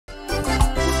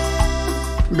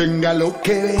Venga lo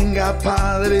que venga,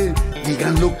 Padre,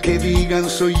 digan lo que digan,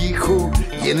 soy hijo,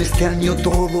 y en este año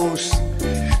todos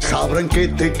sabrán que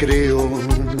te creo.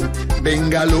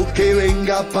 Venga lo que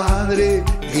venga, Padre,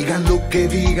 digan lo que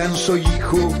digan, soy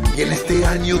hijo, y en este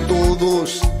año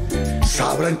todos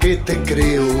sabrán que te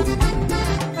creo.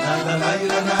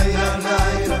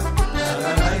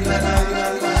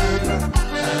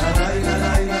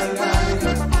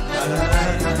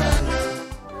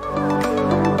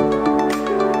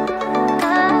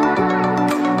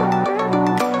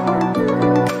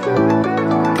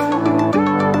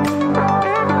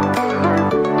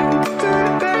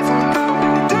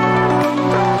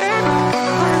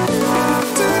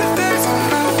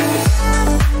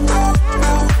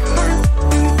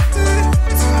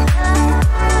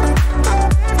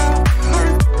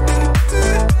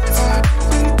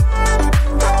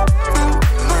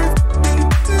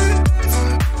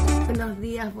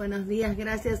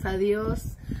 Gracias a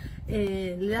Dios,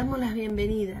 le damos la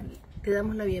bienvenida, te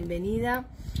damos la bienvenida,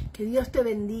 que Dios te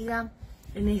bendiga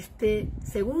en este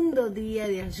segundo día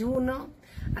de ayuno.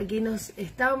 Aquí nos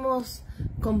estamos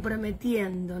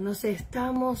comprometiendo, nos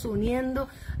estamos uniendo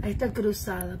a esta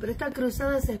cruzada, pero esta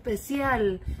cruzada es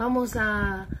especial. Vamos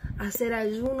a hacer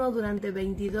ayuno durante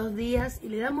 22 días y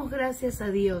le damos gracias a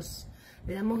Dios,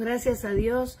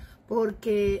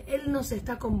 porque Él nos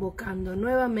está convocando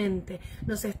nuevamente,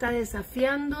 nos está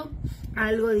desafiando a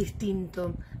algo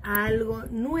distinto, a algo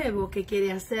nuevo que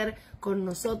quiere hacer con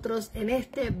nosotros en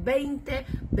este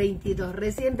 2022.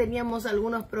 Recién teníamos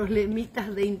algunos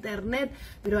problemitas de internet,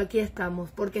 pero aquí estamos,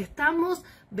 porque estamos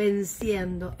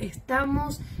venciendo,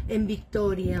 estamos en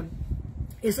victoria.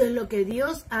 Eso es lo que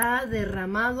Dios ha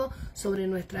derramado sobre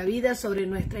nuestra vida, sobre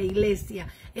nuestra iglesia.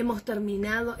 Hemos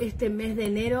terminado este mes de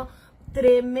enero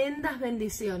tremendas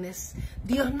bendiciones.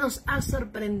 Dios nos ha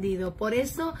sorprendido. Por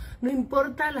eso no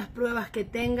importa las pruebas que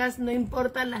tengas, no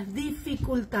importa las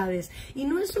dificultades. Y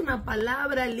no es una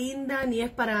palabra linda ni es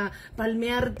para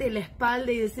palmearte la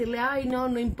espalda y decirle, ay,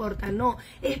 no importa. No,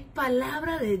 es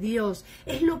palabra de Dios.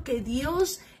 Es lo que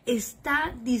Dios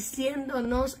está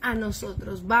diciéndonos a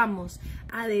nosotros. Vamos,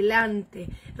 adelante.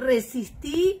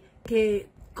 Resistí que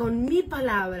con mi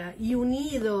palabra y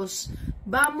unidos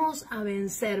vamos a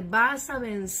vencer, vas a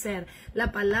vencer.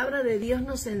 La palabra de Dios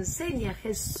nos enseña,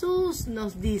 Jesús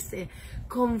nos dice,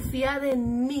 confiad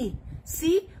en mí,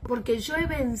 ¿sí? Porque yo he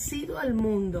vencido al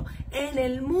mundo. En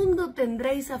el mundo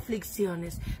tendréis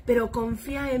aflicciones, pero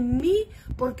confía en mí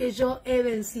porque yo he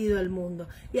vencido al mundo.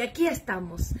 Y aquí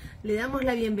estamos. Le damos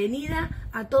la bienvenida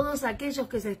a todos aquellos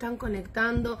que se están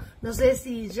conectando. No sé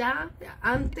si ya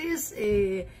antes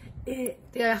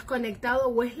te has conectado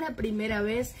o es la primera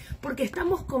vez, porque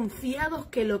estamos confiados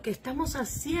que lo que estamos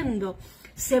haciendo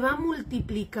se va a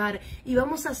multiplicar y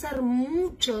vamos a ser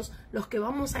muchos los que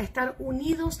vamos a estar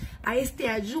unidos a este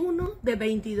ayuno de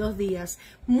 22 días.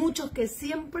 Muchos que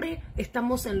siempre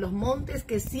estamos en los montes,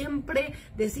 que siempre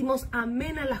decimos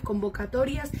amén a las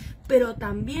convocatorias, pero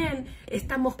también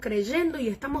estamos creyendo y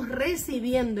estamos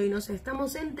recibiendo y nos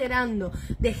estamos enterando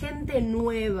de gente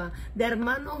nueva, de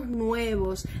hermanos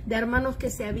nuevos, de hermanos que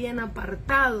se habían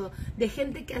apartado, de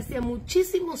gente que hacía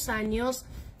muchísimos años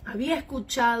había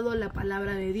escuchado la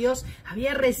palabra de Dios,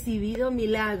 había recibido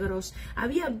milagros,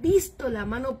 había visto la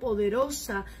mano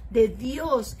poderosa de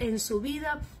Dios en su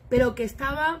vida, pero que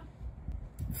estaba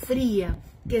fría,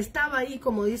 que estaba ahí,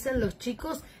 como dicen los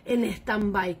chicos, en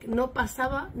stand-by, no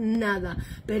pasaba nada.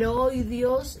 Pero hoy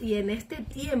Dios y en este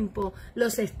tiempo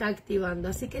los está activando.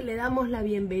 Así que le damos la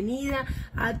bienvenida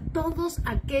a todos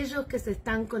aquellos que se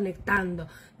están conectando.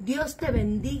 Dios te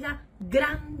bendiga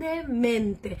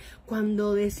grandemente.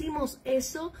 Cuando decimos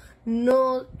eso,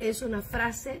 no es una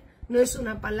frase, no es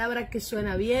una palabra que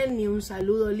suena bien, ni un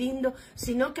saludo lindo,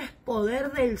 sino que es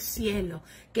poder del cielo,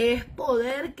 que es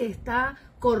poder que está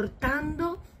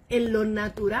cortando en lo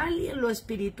natural y en lo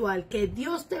espiritual. Que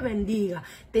Dios te bendiga.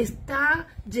 Te está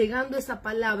llegando esa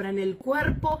palabra en el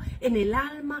cuerpo, en el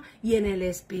alma y en el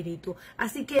espíritu.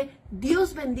 Así que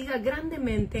Dios bendiga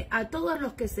grandemente a todos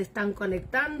los que se están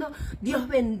conectando. Dios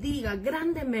bendiga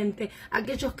grandemente a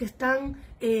aquellos que están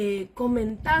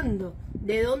comentando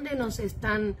de dónde nos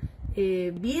están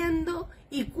viendo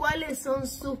y cuáles son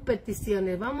sus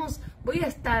peticiones. Voy a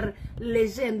estar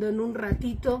leyendo en un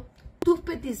ratito tus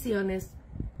peticiones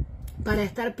para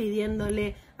estar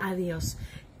pidiéndole a Dios.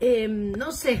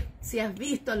 No sé si has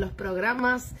visto los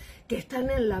programas que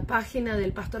están en la página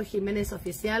del Pastor Gimenez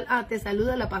Oficial. Te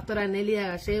saluda la Pastora Nelida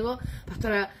Gallego,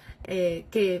 pastora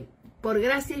que por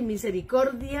gracia y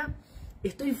misericordia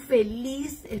Estoy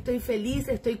feliz,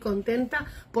 estoy contenta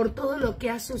por todo lo que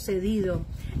ha sucedido.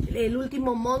 El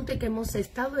último monte que hemos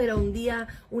estado era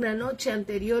una noche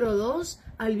anterior o dos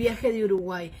al viaje de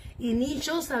Uruguay. Y ni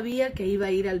yo sabía que iba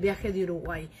a ir al viaje de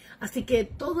Uruguay. Así que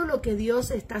todo lo que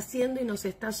Dios está haciendo y nos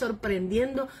está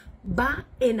sorprendiendo va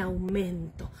en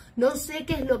aumento. No sé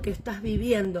qué es lo que estás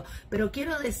viviendo, pero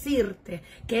quiero decirte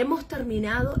que hemos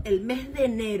terminado el mes de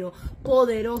enero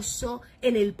poderoso,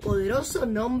 en el poderoso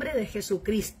nombre de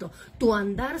Jesucristo. Tu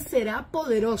andar será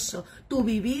poderoso, tu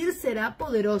vivir será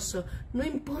poderoso. No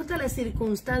importa la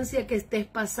circunstancia que estés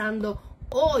pasando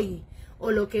hoy o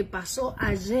lo que pasó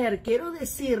ayer, quiero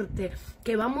decirte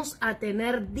que vamos a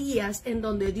tener días en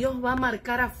donde Dios va a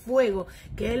marcar a fuego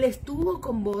que Él estuvo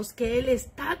con vos, que Él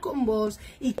está con vos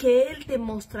y que Él te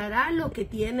mostrará lo que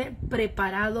tiene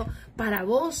preparado para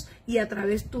vos y a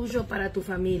través tuyo para tu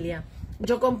familia.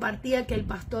 Yo compartía que el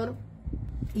pastor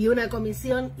y una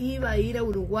comisión iba a ir a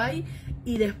Uruguay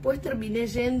y después terminé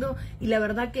yendo y la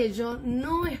verdad que yo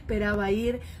no esperaba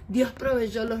ir. Dios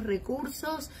proveyó los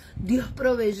recursos, Dios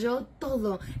proveyó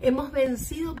todo. Hemos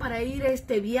vencido para ir a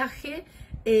este viaje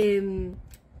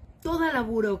toda la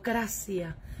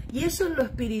burocracia y eso en lo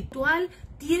espiritual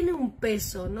tiene un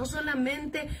peso, no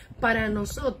solamente para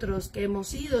nosotros que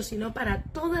hemos ido, sino para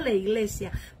toda la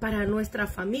iglesia, para nuestra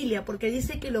familia, porque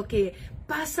dice que lo que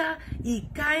pasa y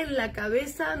cae en la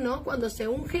cabeza, ¿no? Cuando se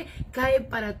unge, cae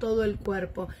para todo el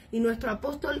cuerpo. Y nuestro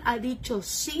apóstol ha dicho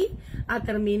sí a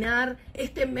terminar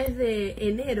este mes de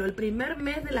enero, el primer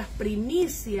mes de las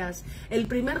primicias,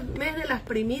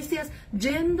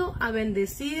 yendo a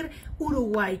bendecir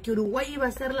Uruguay, que Uruguay iba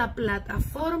a ser la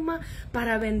plataforma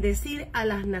para bendecir a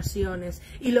las naciones.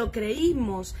 Y lo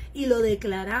creímos y lo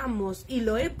declaramos y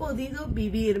lo he podido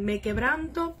vivir. Me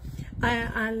quebranto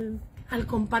al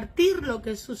compartir lo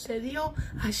que sucedió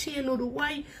allí en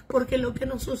Uruguay, porque lo que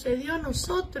nos sucedió a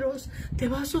nosotros te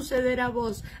va a suceder a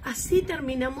vos. Así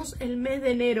terminamos el mes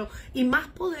de enero y más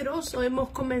poderoso hemos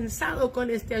comenzado con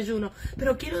este ayuno.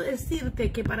 Pero quiero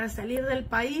decirte que para salir del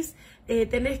país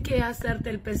tenés que hacerte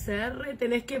el PCR,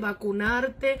 tenés que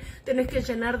vacunarte, tenés que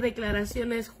llenar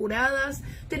declaraciones juradas,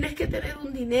 tenés que tener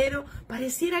un dinero.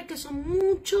 Pareciera que son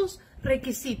muchos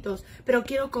requisitos, pero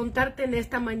quiero contarte en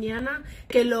esta mañana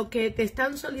que lo que te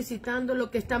están solicitando, lo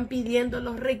que están pidiendo,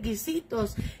 los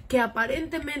requisitos que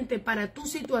aparentemente para tu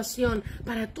situación,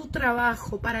 para tu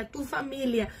trabajo, para tu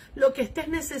familia, lo que estés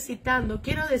necesitando,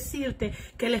 quiero decirte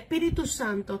que el Espíritu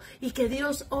Santo y que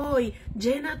Dios hoy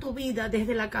llena tu vida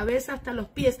desde la cabeza hasta los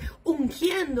pies,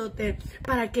 ungiéndote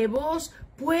para que vos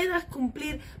puedas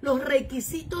cumplir los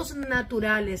requisitos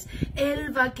naturales.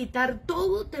 Él va a quitar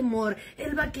todo temor,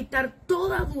 Él va a quitar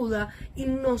toda duda y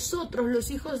nosotros, los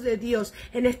hijos de Dios,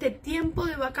 en este tiempo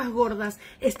de vacas gordas,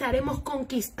 estaremos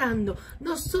conquistando,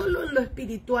 no solo en lo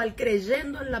espiritual,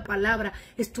 creyendo en la palabra,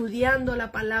 estudiando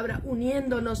la palabra,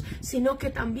 uniéndonos, sino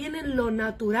que también en lo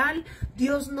natural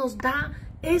Dios nos da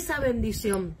esa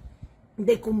bendición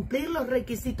de cumplir los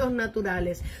requisitos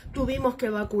naturales. Tuvimos que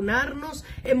vacunarnos,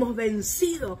 hemos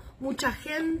vencido. Mucha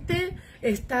gente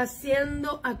está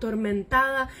siendo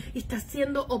atormentada y está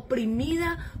siendo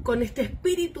oprimida con este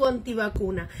espíritu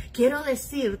antivacuna. Quiero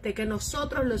decirte que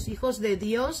nosotros, los hijos de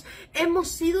Dios, hemos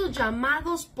sido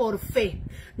llamados por fe.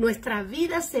 Nuestra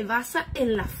vida se basa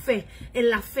en la fe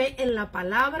en la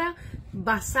palabra,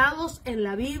 basados en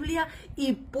la Biblia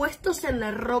y puestos en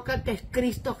la roca que es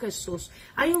Cristo Jesús.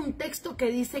 Hay un texto que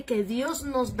dice que Dios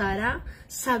nos dará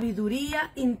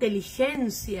sabiduría,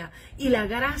 inteligencia y la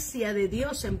gracia de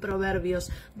Dios en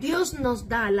Proverbios. Dios nos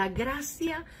da la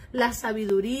gracia, la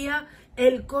sabiduría,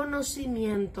 el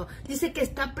conocimiento. Dice que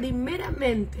está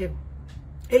primeramente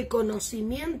el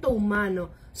conocimiento humano,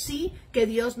 sí, que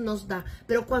Dios nos da,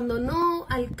 pero cuando no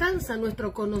alcanza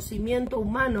nuestro conocimiento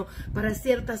humano para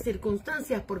ciertas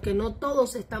circunstancias, porque no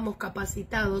todos estamos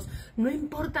capacitados, no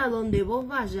importa a dónde vos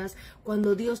vayas,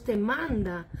 cuando Dios te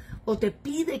manda o te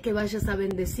pide que vayas a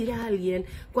bendecir a alguien,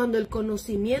 cuando el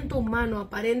conocimiento humano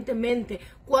aparentemente,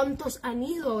 ¿cuántos han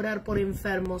ido a orar por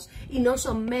enfermos y no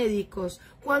son médicos?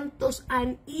 ¿Cuántos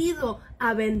han ido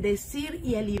a bendecir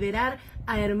y a liberar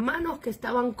a hermanos que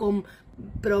estaban con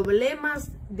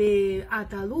problemas de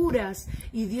ataduras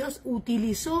y Dios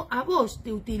utilizó a vos,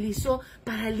 te utilizó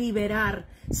para liberar?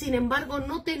 Sin embargo,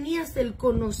 no tenías el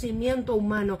conocimiento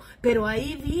humano, pero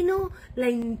ahí vino la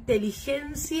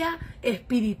inteligencia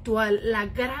espiritual, la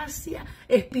gracia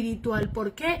espiritual.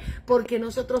 ¿Por qué? Porque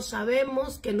nosotros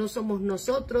sabemos que no somos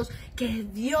nosotros, que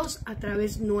es Dios a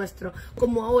través nuestro.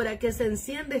 Como ahora que se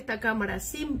enciende esta cámara,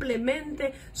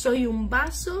 simplemente soy un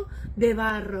vaso de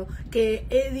barro que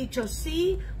he dicho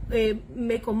sí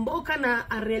me convocan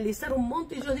a realizar un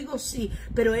monte y yo digo sí,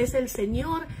 pero es el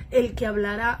Señor el que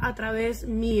hablará a través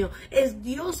mío. Es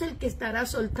Dios el que estará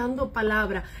soltando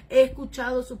palabra. He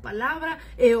escuchado su palabra,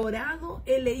 he orado,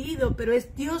 he leído, pero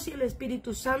es Dios y el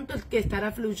Espíritu Santo el que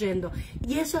estará fluyendo.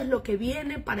 Y eso es lo que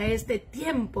viene para este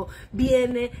tiempo.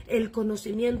 Viene el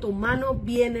conocimiento humano,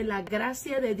 viene la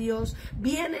gracia de Dios,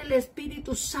 viene el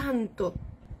Espíritu Santo.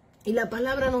 Y la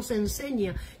palabra nos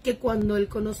enseña que cuando el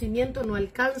conocimiento no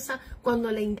alcanza, cuando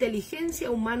la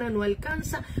inteligencia humana no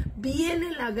alcanza,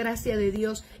 viene la gracia de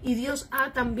Dios. Y Dios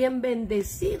ha también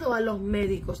bendecido a los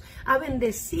médicos, ha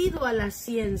bendecido a la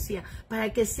ciencia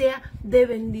para que sea de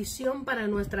bendición para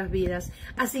nuestras vidas.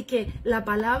 Así que la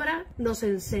palabra nos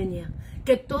enseña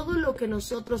que todo lo que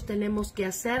nosotros tenemos que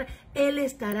hacer, Él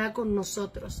estará con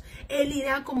nosotros. Él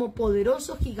irá como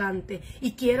poderoso gigante.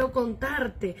 Y quiero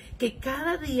contarte que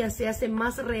cada día se hace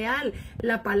más real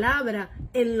la palabra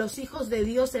en los hijos de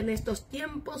Dios en estos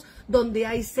tiempos donde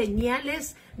hay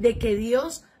señales de que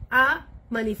Dios ha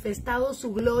manifestado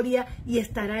su gloria y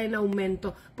estará en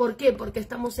aumento. ¿Por qué? Porque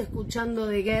estamos escuchando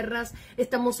de guerras,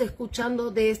 estamos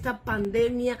escuchando de esta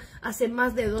pandemia hace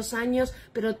más de 2 años,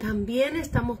 pero también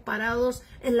estamos parados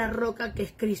en la roca que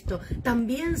es Cristo.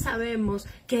 También sabemos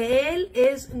que Él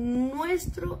es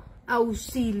nuestro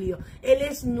auxilio, Él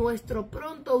es nuestro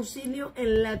pronto auxilio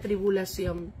en la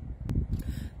tribulación.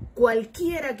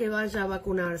 Cualquiera que vaya a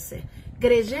vacunarse,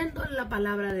 creyendo en la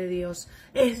palabra de Dios,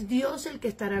 es Dios el que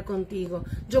estará contigo.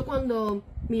 Yo cuando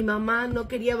mi mamá no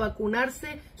quería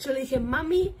vacunarse, yo le dije,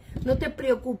 mami, no te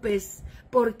preocupes,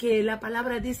 porque la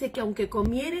palabra dice que aunque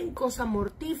comieren cosa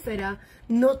mortífera,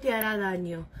 no te hará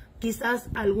daño. Quizás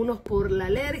algunos por la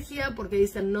alergia, porque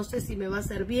dicen, no sé si me va a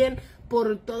hacer bien,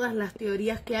 por todas las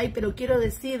teorías que hay, pero quiero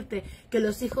decirte que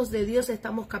los hijos de Dios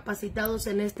estamos capacitados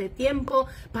en este tiempo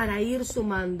para ir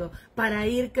sumando, para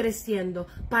ir creciendo,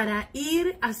 para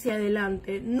ir hacia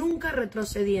adelante, nunca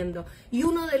retrocediendo. Y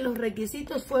uno de los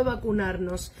requisitos fue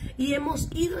vacunarnos. Y hemos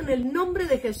ido en el nombre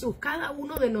de Jesús, cada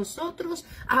uno de nosotros,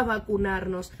 a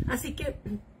vacunarnos. Así que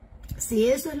si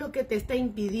eso es lo que te está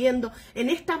impidiendo, en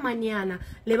esta mañana,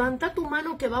 levanta tu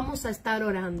mano que vamos a estar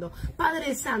orando.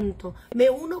 Padre Santo, me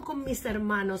uno con mis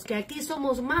hermanos, que aquí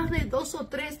somos más de 2 o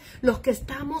 3 los que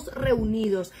estamos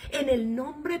reunidos. En el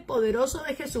nombre poderoso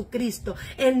de Jesucristo,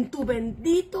 en tu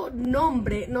bendito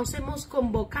nombre, nos hemos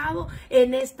convocado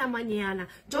en esta mañana.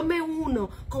 Yo me uno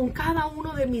con cada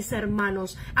uno de mis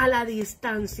hermanos a la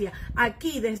distancia,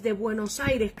 aquí desde Buenos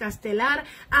Aires, Castelar,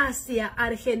 hacia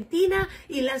Argentina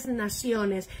y las naciones.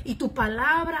 Y tu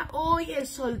palabra hoy es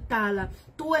soltada.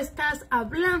 Tú estás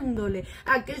hablándole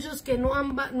a aquellos que no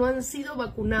han sido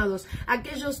vacunados,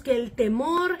 aquellos que el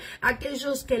temor,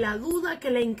 aquellos que la duda,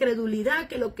 que la incredulidad,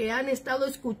 que lo que han estado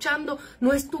escuchando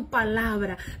no es tu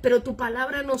palabra, pero tu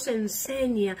palabra nos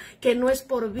enseña que no es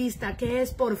por vista, que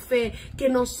es por fe, que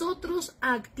nosotros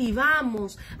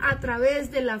activamos a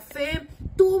través de la fe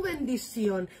tu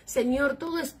bendición. Señor,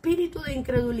 todo espíritu de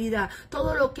incredulidad,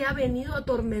 todo lo que ha venido a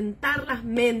atormentar las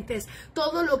mentes,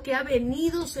 todo lo que ha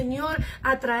venido, Señor,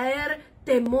 a traer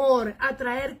temor, a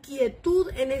traer quietud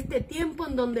en este tiempo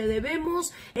en donde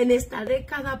debemos en esta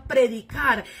década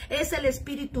predicar. Es el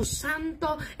Espíritu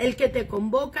Santo el que te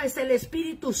convoca, es el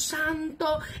Espíritu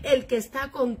Santo el que está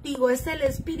contigo, es el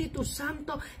Espíritu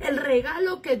Santo el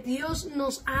regalo que Dios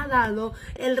nos ha dado,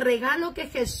 el regalo que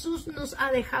Jesús nos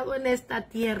ha dejado en esta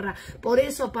tierra. Por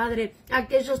eso, Padre,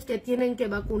 aquellos que tienen que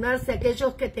vacunarse,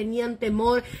 aquellos que tenían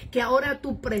temor, que ahora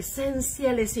tu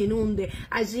presencia les inunde,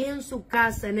 allí en su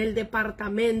casa, en el departamento,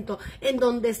 en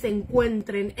donde se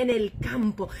encuentren, en el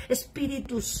campo.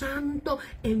 Espíritu Santo,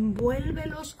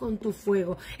 envuélvelos con tu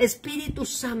fuego. Espíritu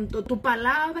Santo, tu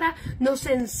palabra nos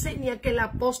enseña que el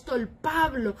apóstol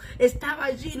Pablo estaba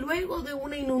allí luego de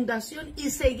una inundación y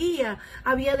seguía,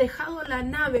 había dejado la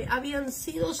nave, habían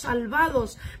sido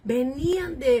salvados,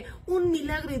 venían de un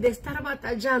milagro y de estar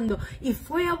batallando, y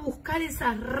fue a buscar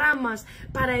esas ramas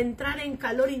para entrar en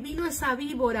calor, y vino esa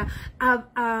víbora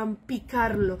a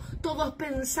picarlo. Todos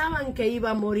pensaban que iba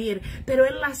a morir, pero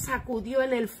él la sacudió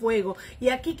en el fuego. Y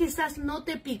aquí quizás no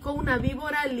te picó una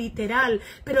víbora literal,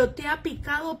 pero te ha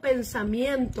picado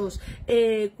pensamientos,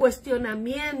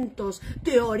 cuestionamientos,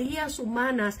 teorías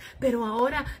humanas, pero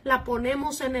ahora la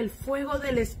ponemos en el fuego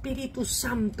del Espíritu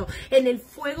Santo. En el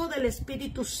fuego del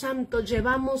Espíritu Santo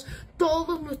llevamos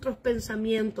todos nuestros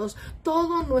pensamientos,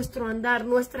 todo nuestro andar,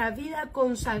 nuestra vida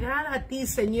consagrada a ti,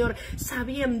 Señor,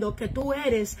 sabiendo que tú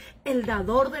eres el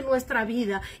dador de nuestra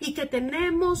vida y que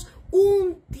tenemos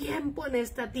un tiempo en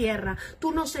esta tierra.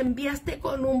 Tú nos enviaste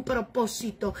con un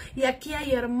propósito. Y aquí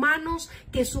hay hermanos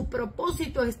que su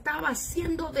propósito estaba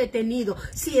siendo detenido.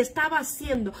 Sí, estaba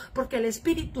siendo, porque el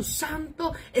Espíritu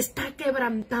Santo está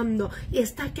quebrantando y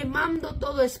está quemando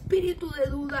todo espíritu de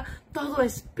duda, todo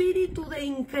espíritu de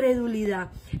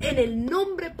incredulidad. En el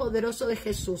nombre poderoso de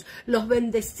Jesús, los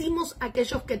bendecimos a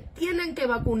aquellos que tienen que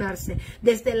vacunarse,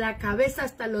 desde la cabeza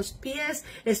hasta los pies.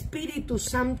 Espíritu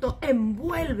Santo,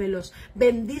 envuélvelos,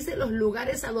 bendice los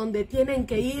lugares a donde tienen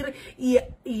que ir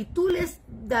y tú les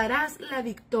darás la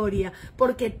victoria,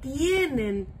 porque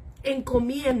tienen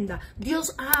encomienda.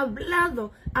 Dios ha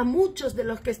hablado a muchos de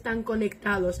los que están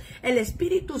conectados. El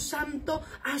Espíritu Santo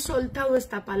ha soltado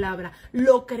esta palabra.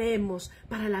 Lo creemos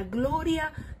para la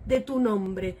gloria de tu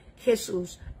nombre,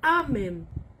 Jesús. Amén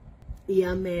y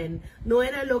amén. No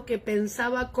era lo que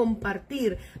pensaba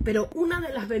compartir, pero una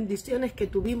de las bendiciones que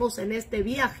tuvimos en este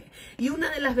viaje y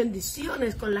una de las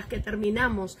bendiciones con las que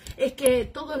terminamos es que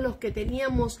todos los que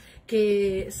teníamos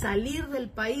que salir del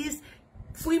país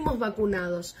fuimos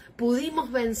vacunados,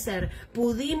 pudimos vencer,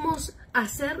 pudimos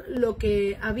hacer lo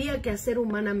que había que hacer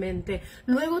humanamente.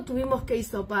 Luego tuvimos que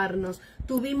hisoparnos,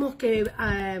 tuvimos que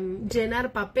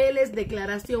llenar papeles,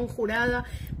 declaración jurada,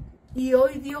 y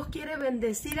hoy Dios quiere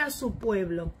bendecir a su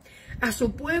pueblo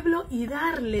y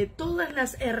darle todas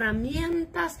las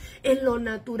herramientas en lo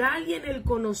natural y en el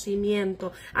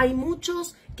conocimiento. Hay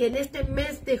muchos que en este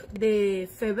mes de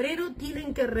febrero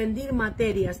tienen que rendir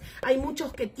materias, hay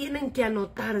muchos que tienen que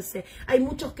anotarse, hay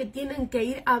muchos que tienen que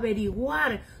ir a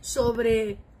averiguar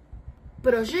sobre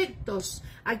proyectos.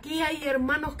 Aquí hay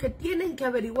hermanos que tienen que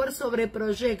averiguar sobre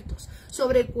proyectos,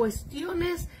 sobre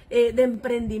cuestiones de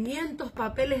emprendimientos,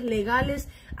 papeles legales.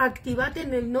 Activate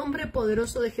en el nombre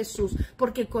poderoso de Jesús,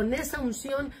 porque con esa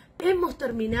unción hemos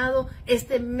terminado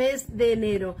este mes de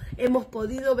enero. Hemos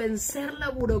podido vencer la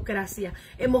burocracia,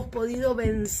 hemos podido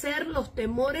vencer los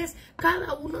temores,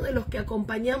 cada uno de los que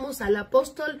acompañamos al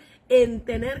apóstol, en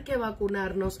tener que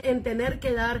vacunarnos, en tener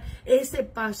que dar ese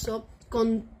paso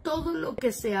con todo lo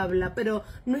que se habla. Pero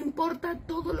no importa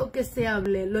todo lo que se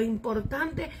hable, lo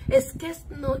importante es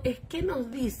que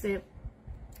nos dice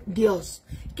Dios,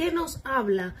 ¿qué nos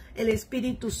habla el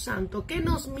Espíritu Santo? ¿Qué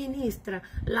nos ministra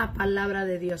la palabra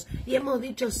de Dios? Y hemos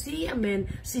dicho sí, amén.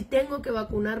 Si tengo que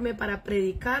vacunarme para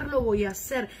predicar, lo voy a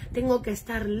hacer. Tengo que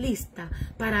estar lista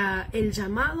para el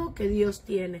llamado que Dios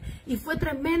tiene. Y fue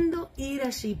tremendo ir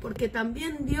allí, porque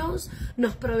también Dios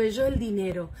nos proveyó el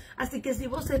dinero. Así que si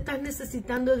vos estás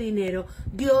necesitando dinero,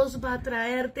 Dios va a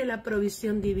traerte la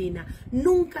provisión divina.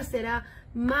 Nunca será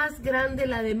más grande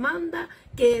la demanda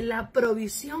que la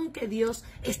provisión que Dios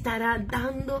estará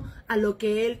dando a lo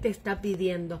que Él te está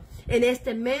pidiendo. En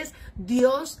este mes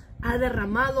Dios ha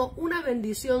derramado una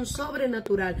bendición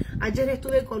sobrenatural. Ayer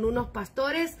estuve con unos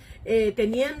pastores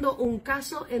teniendo un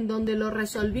caso en donde lo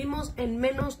resolvimos en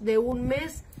menos de un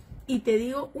mes, y te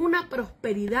digo, una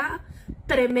prosperidad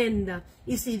tremenda.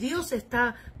 Y si Dios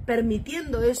está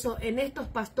permitiendo eso en estos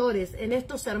pastores, en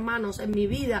estos hermanos, en mi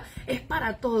vida, es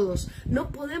para todos. No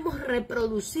podemos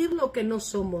reproducir lo que no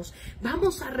somos.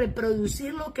 Vamos a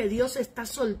reproducir lo que Dios está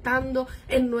soltando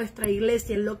en nuestra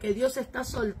iglesia, en lo que Dios está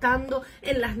soltando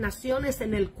en las naciones,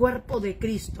 en el cuerpo de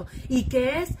Cristo. Y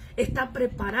que está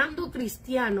preparando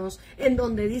cristianos en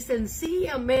donde dicen sí,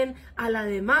 amén, a la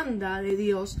demanda de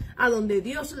Dios, a donde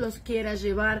Dios los quiera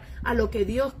llevar, a lo que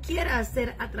Dios quiera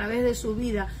hacer a través de su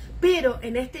vida, pero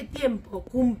en este tiempo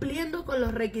cumpliendo con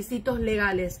los requisitos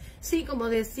legales. Sí, como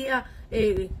decía,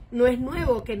 no es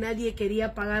nuevo que nadie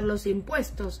quería pagar los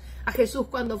impuestos. A Jesús,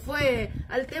 cuando fue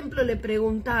al templo, le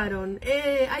preguntaron,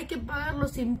 ¿hay que pagar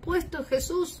los impuestos,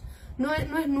 Jesús? No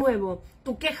es nuevo,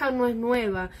 tu queja no es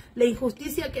nueva. La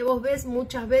injusticia que vos ves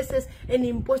muchas veces en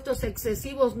impuestos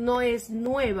excesivos no es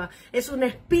nueva. Es un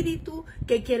espíritu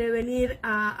que quiere venir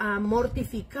a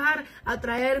mortificar, a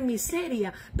traer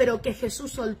miseria, pero que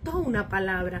Jesús soltó una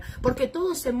palabra, porque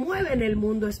todo se mueve en el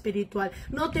mundo espiritual.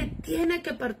 No te tiene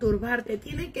que perturbar, te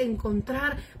tiene que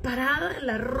encontrar parada en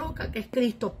la roca que es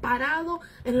Cristo, parado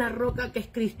en la roca que es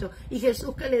Cristo. Y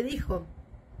Jesús, ¿qué le dijo?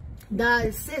 Da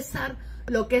al César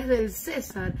lo que es del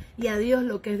César y a Dios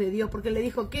lo que es de Dios, porque le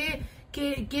dijo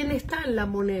 ¿quién está en la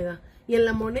moneda? Y en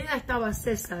la moneda estaba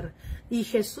César. Y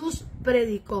Jesús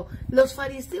predicó. Los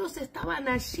fariseos estaban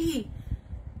allí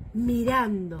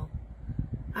mirando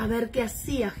a ver qué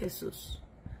hacía Jesús,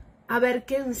 a ver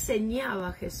qué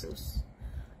enseñaba Jesús.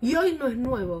 Y hoy no es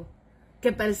nuevo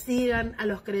que persigan a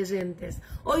los creyentes.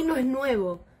 Hoy no es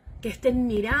nuevo que estén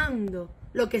mirando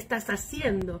lo que estás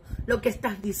haciendo, lo que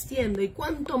estás diciendo, y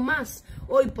cuánto más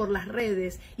hoy por las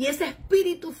redes. Y ese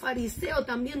espíritu fariseo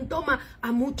también toma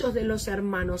a muchos de los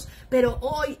hermanos. Pero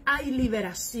hoy hay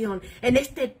liberación. En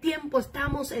este tiempo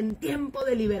estamos en tiempo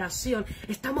de liberación.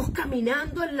 Estamos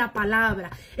caminando en la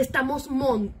palabra. Estamos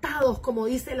montados, como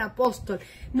dice el apóstol.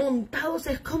 Montados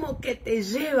es como que te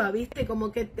lleva, ¿viste?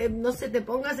 Como que no sé, te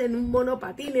pongas en un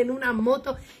monopatín, en una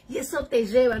moto, y eso te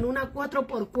lleva, en una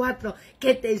 4x4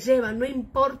 que te lleva. No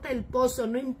importa el pozo,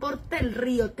 no importa el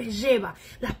río, te lleva.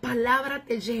 La palabra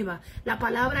te lleva. La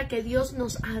palabra que Dios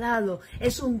nos ha dado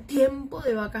es un tiempo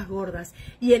de vacas gordas.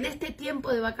 Y en este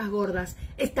tiempo de vacas gordas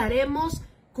estaremos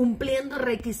cumpliendo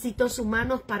requisitos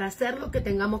humanos para hacer lo que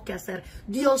tengamos que hacer.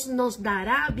 Dios nos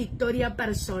dará victoria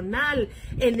personal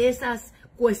en esas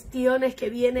cuestiones que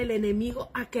viene el enemigo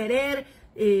a querer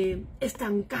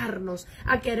estancarnos,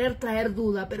 a querer traer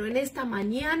duda. Pero en esta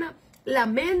mañana la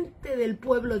mente del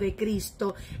pueblo de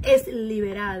Cristo es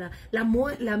liberada.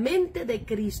 La mente de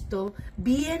Cristo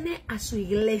viene a su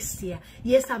iglesia,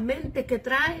 y esa mente que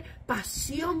trae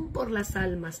pasión por las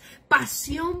almas,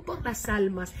 pasión por las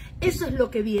almas. Eso es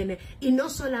lo que viene. Y no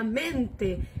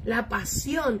solamente la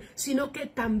pasión, sino que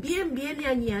también viene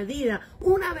añadida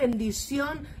una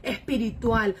bendición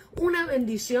espiritual, una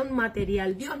bendición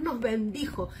material. Dios nos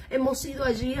bendijo. Hemos ido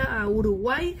allí a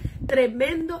Uruguay,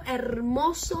 tremendo,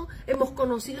 hermoso. Hemos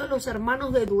conocido a los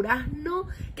hermanos de Durazno,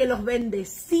 que los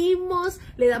bendecimos,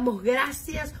 le damos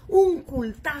gracias. Un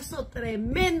cultazo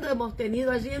tremendo hemos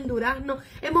tenido allí en Durazno.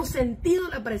 Hemos sentido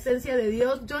la presencia de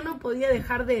Dios. Yo no podía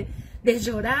dejar de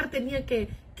llorar, tenía que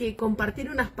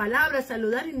compartir unas palabras,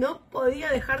 saludar, y no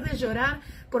podía dejar de llorar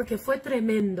porque fue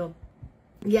tremendo.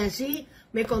 Y allí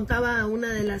me contaba una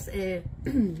de las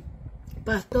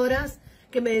pastoras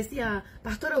que me decía: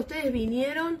 pastora, ustedes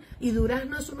vinieron y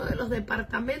Durazno es uno de los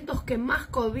departamentos que más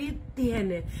COVID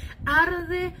tiene.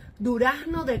 Arde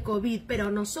Durazno de COVID,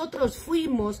 pero nosotros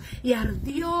fuimos y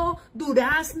ardió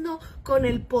Durazno con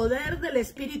el poder del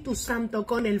Espíritu Santo,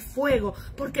 con el fuego,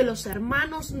 porque los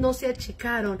hermanos no se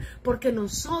achicaron, porque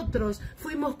nosotros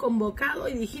fuimos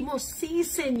convocados y dijimos: sí,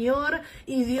 Señor,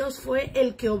 y Dios fue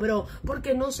el que obró,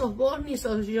 porque no sos vos ni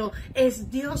sos yo,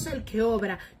 es Dios el que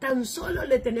obra. Tan solo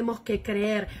le tenemos que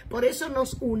creer. Por eso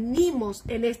nos unimos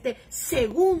en este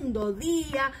segundo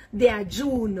día de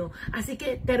ayuno. Así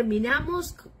que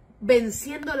terminamos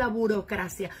venciendo la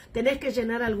burocracia. Tenés que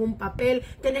llenar algún papel,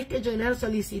 tenés que llenar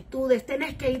solicitudes,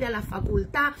 tenés que ir a la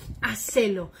facultad,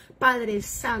 hacelo. Padre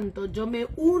Santo, yo me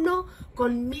uno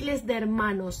con miles de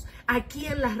hermanos aquí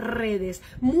en las redes.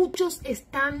 Muchos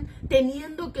están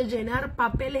teniendo que llenar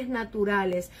papeles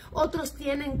naturales, otros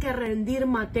tienen que rendir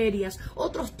materias,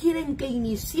 otros tienen que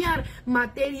iniciar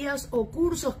materias o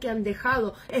cursos que han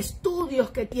dejado,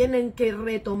 estudios que tienen que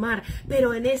retomar.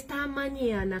 Pero en esta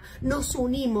mañana nos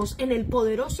unimos en el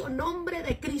poderoso nombre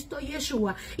de Cristo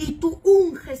Yeshua, y tú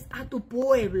unges a tu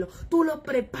pueblo, tú lo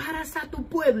preparas a tu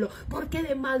pueblo, porque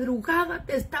de madrugada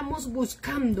te estamos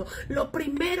buscando. Lo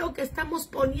primero que estamos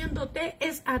poniéndote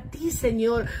es a ti,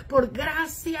 Señor, por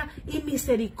gracia y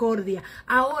misericordia.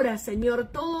 Ahora, Señor,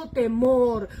 todo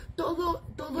temor,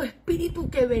 todo espíritu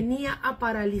que venía a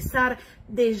paralizar,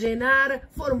 de llenar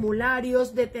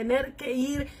formularios, de tener que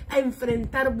ir a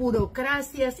enfrentar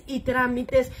burocracias y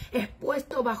trámites, es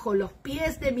puesto bajo los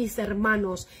pies de mis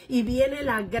hermanos. Y viene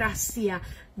la gracia,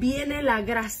 viene la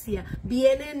gracia,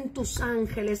 vienen tus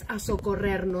ángeles a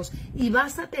socorrernos, y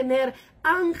vas a tener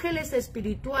ángeles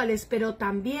espirituales, pero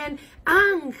también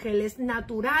ángeles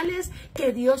naturales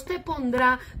que Dios te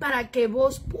pondrá para que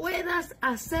vos puedas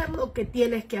hacer lo que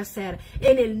tienes que hacer.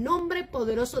 En el nombre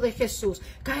poderoso de Jesús,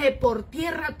 cae por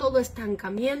tierra todo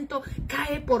estancamiento,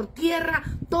 cae por tierra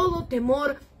todo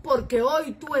temor, porque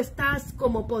hoy tú estás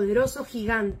como poderoso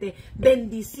gigante,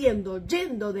 bendiciendo,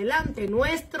 yendo delante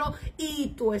nuestro,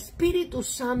 y tu Espíritu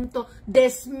Santo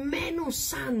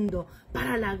desmenuzando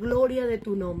para la gloria de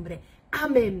tu nombre.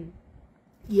 Amén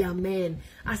y amén.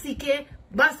 Así que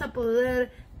vas a poder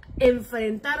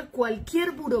enfrentar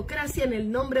cualquier burocracia en el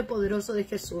nombre poderoso de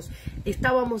Jesús.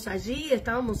 Estábamos allí,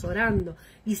 estábamos orando,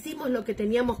 hicimos lo que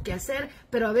teníamos que hacer,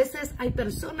 pero a veces hay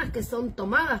personas que son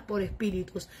tomadas por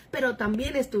espíritus, pero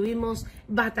también estuvimos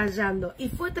batallando, y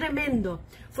fue tremendo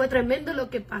lo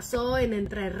que pasó en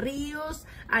Entre Ríos,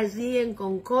 allí en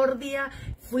Concordia.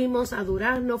 Fuimos a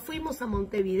Durazno, fuimos a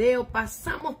Montevideo,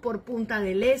 pasamos por Punta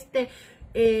del Este.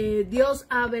 Dios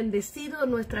ha bendecido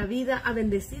nuestra vida, ha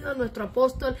bendecido a nuestro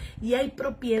apóstol, y hay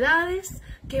propiedades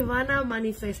que van a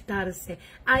manifestarse,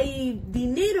 hay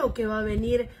dinero que va a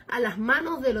venir a las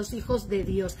manos de los hijos de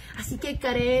Dios. Así que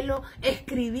créelo,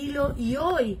 escribilo, y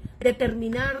hoy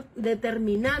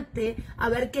determinate a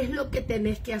ver qué es lo que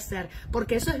tenés que hacer,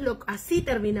 porque eso es así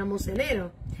terminamos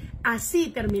enero. Así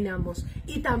terminamos.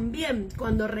 Y también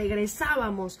cuando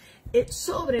regresábamos,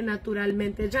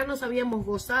 sobrenaturalmente, ya nos habíamos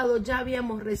gozado, ya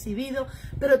habíamos recibido,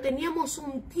 pero teníamos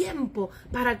un tiempo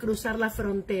para cruzar la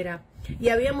frontera. Y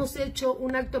habíamos hecho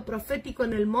un acto profético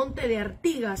en el Monte de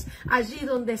Artigas, allí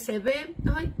donde se ve,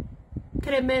 ¡ay,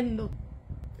 tremendo!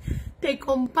 Te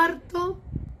comparto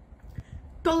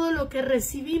todo lo que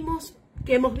recibimos,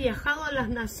 que hemos viajado a las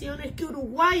naciones, que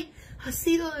Uruguay ha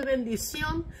sido de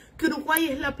bendición, que Uruguay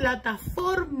es la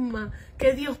plataforma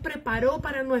que Dios preparó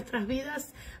para nuestras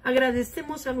vidas.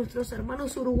 Agradecemos a nuestros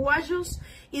hermanos uruguayos,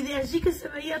 y de allí que se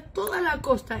veía toda la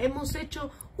costa, hemos hecho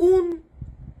un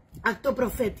acto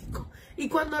profético. Y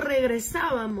cuando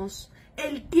regresábamos,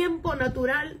 el tiempo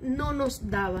natural no nos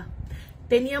daba.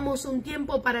 Teníamos un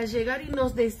tiempo para llegar y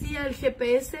nos decía el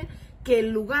GPS que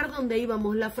el lugar donde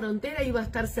íbamos, la frontera, iba a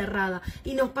estar cerrada.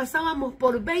 Y nos pasábamos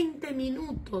por 20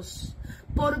 minutos.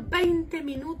 Por 20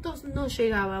 minutos no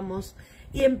llegábamos.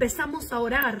 Y empezamos a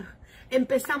orar.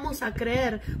 Empezamos a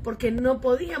creer, porque no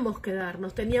podíamos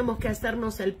quedarnos. Teníamos que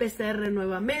hacernos el PCR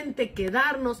nuevamente,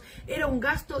 quedarnos. Era un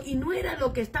gasto y no era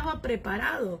lo que estaba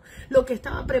preparado. Lo que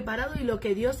estaba preparado y lo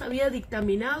que Dios había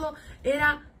dictaminado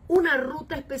era una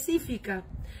ruta específica.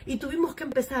 Y tuvimos que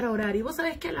empezar a orar. Y vos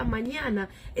sabés que a la mañana,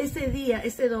 ese día,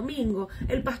 ese domingo,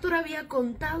 el pastor había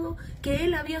contado que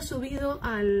él había subido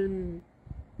al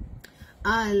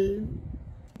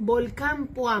volcán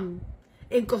Puam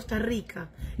en Costa Rica,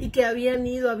 y que habían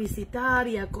ido a visitar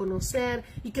y a conocer,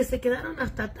 y que se quedaron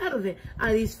hasta tarde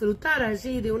a disfrutar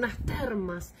allí de unas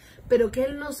termas, pero que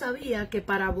él no sabía que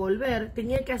para volver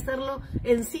tenía que hacerlo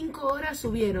en 5 horas.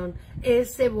 Subieron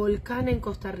ese volcán en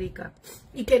Costa Rica,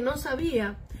 y que no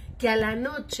sabía que a la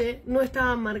noche no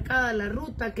estaba marcada la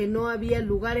ruta, que no había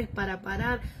lugares para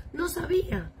parar, no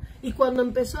sabía. Y cuando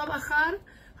empezó a bajar,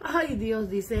 ay Dios,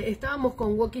 dice, estábamos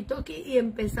con walkie-talkie y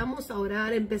empezamos a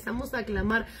orar, empezamos a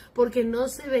clamar, porque no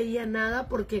se veía nada,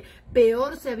 porque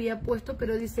peor se había puesto,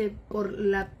 pero dice,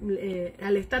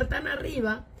 al estar tan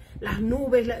arriba, las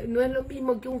nubes, no es lo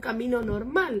mismo que un camino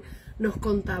normal, nos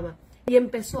contaba. Y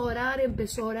empezó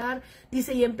a orar,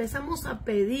 dice, y empezamos a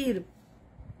pedir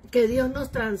que Dios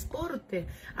nos transporte,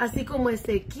 así como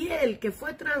Ezequiel, que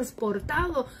fue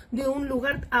transportado de un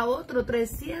lugar a otro,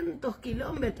 300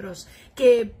 kilómetros,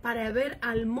 que para ver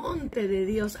al monte de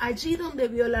Dios, allí donde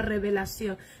vio la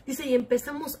revelación. Dice, y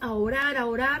empezamos a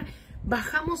orar,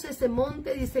 bajamos ese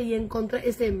monte, dice, y encontré,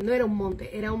 no era un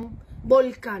monte, era un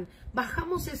volcán.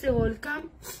 Bajamos ese volcán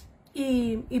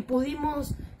y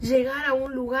pudimos llegar a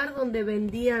un lugar donde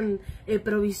vendían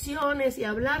provisiones y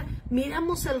hablar.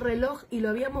 Miramos el reloj y lo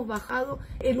habíamos bajado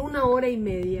en 1 hora y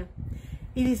media.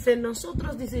 Y dice,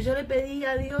 yo le pedí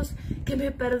a Dios que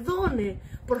me perdone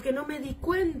porque no me di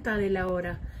cuenta de la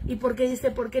hora. Y porque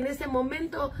en ese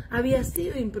momento había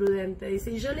sido imprudente.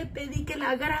 Dice, y yo le pedí que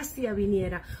la gracia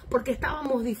viniera, porque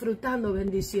estábamos disfrutando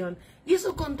bendición. Y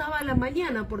eso contaba a la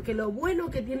mañana, porque lo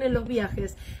bueno que tienen los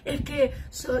viajes es que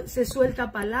se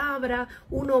suelta palabra,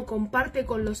 uno comparte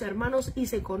con los hermanos y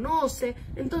se conoce.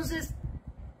 Entonces,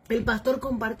 el pastor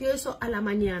compartió eso a la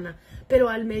mañana, pero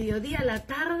al mediodía, a la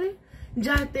tarde,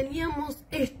 ya teníamos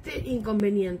este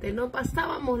inconveniente, no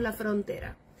pasábamos la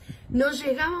frontera. No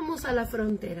llegábamos a la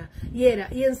frontera y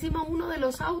encima uno de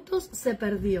los autos se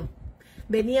perdió.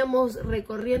 Veníamos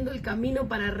recorriendo el camino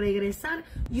para regresar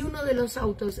y uno de los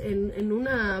autos en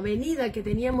una avenida que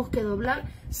teníamos que doblar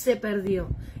se perdió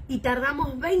y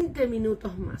tardamos 20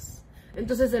 minutos más.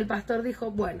 Entonces el pastor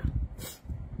dijo, bueno,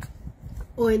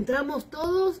 o entramos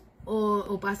todos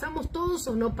o pasamos todos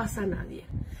o no pasa nadie.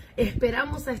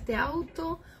 Esperamos a este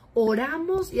auto,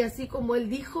 oramos y así como él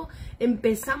dijo,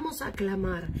 empezamos a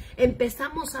clamar,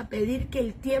 empezamos a pedir que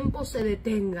el tiempo se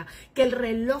detenga, que el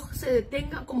reloj se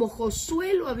detenga como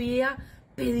Josué lo había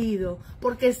pedido,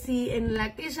 porque si en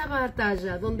aquella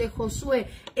batalla donde Josué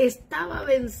estaba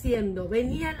venciendo,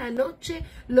 venía la noche,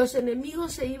 los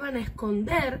enemigos se iban a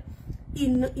esconder y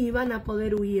no iban a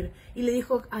poder huir. Y le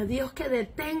dijo a Dios que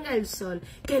detenga el sol,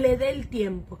 que le dé el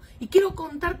tiempo. Y quiero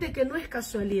contarte que no es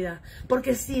casualidad,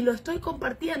 porque si lo estoy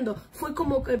compartiendo, fue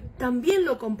como que también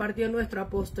lo compartió nuestro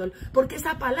apóstol, porque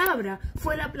esa palabra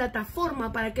fue la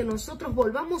plataforma para que nosotros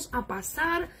volvamos a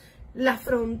pasar las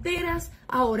fronteras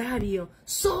a horario,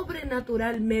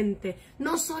 sobrenaturalmente.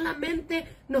 No solamente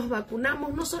nos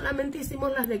vacunamos, no solamente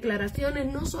hicimos las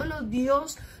declaraciones, no solo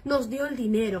Dios nos dio el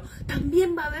dinero,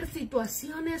 también va a haber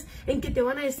situaciones en que te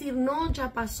van a decir, no,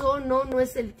 ya pasó, no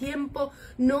es el tiempo,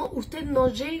 no, usted no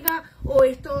llega, o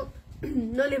esto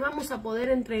no le vamos a poder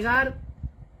entregar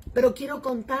Pero quiero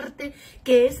contarte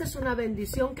que esa es una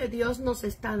bendición que Dios nos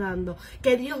está dando,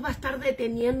 que Dios va a estar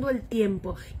deteniendo el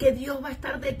tiempo, que Dios va a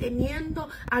estar deteniendo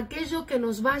aquello que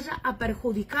nos vaya a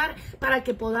perjudicar para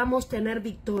que podamos tener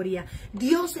victoria.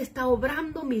 Dios está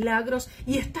obrando milagros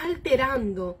y está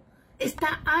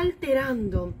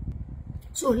alterando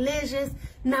sus leyes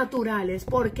naturales,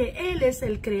 porque Él es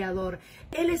el creador.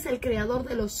 Él es el creador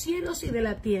de los cielos y de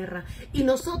la tierra. Y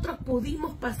nosotros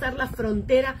pudimos pasar la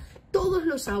frontera, todos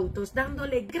los autos,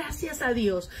 dándole gracias a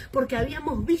Dios, porque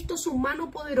habíamos visto su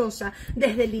mano poderosa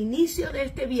desde el inicio de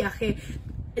este viaje,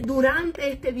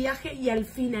 durante este viaje y al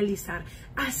finalizar.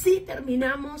 Así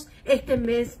terminamos este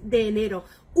mes de enero.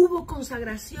 Hubo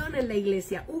consagración en la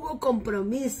iglesia, hubo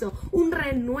compromiso, un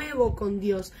renuevo con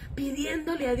Dios,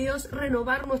 pidiéndole a Dios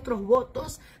renovar nuestros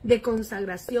votos de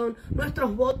consagración,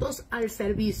 nuestros votos al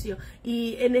servicio.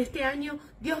 Y en este año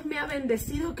Dios me ha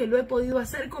bendecido que lo he podido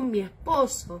hacer con mi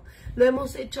esposo. Lo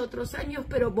hemos hecho otros años,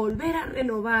 pero volver a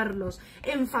renovarlos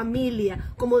en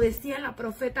familia, como decía la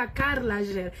profeta Carla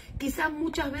ayer. Quizás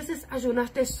muchas veces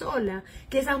ayunaste sola,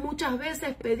 quizás muchas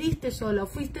veces pediste sola o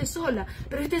fuiste sola,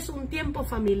 pero este es un tiempo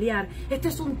familiar, este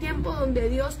es un tiempo donde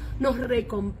Dios nos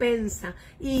recompensa,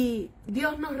 y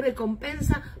Dios nos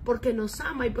recompensa porque nos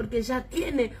ama y porque ya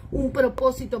tiene un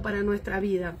propósito para nuestra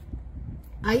vida.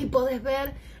 Ahí podés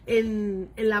ver en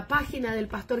la página del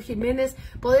Pastor Giménez,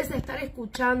 podés estar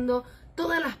escuchando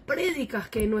todas las prédicas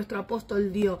que nuestro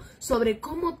apóstol dio sobre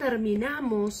cómo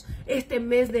terminamos este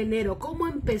mes de enero, cómo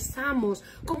empezamos,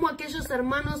 cómo aquellos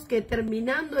hermanos que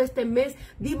terminando este mes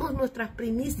dimos nuestras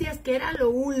primicias, que era lo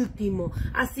último,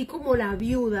 así como la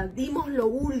viuda, dimos lo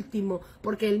último,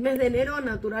 porque el mes de enero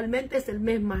naturalmente es el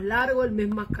mes más largo, el mes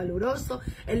más caluroso,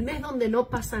 el mes donde no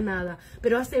pasa nada.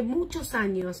 Pero hace muchos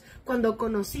años, cuando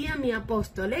conocí a mi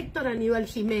apóstol Héctor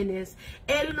Giménez,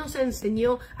 él nos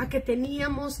enseñó a que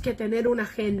teníamos que tener una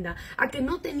agenda, a que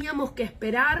no teníamos que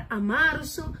esperar a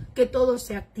marzo que todo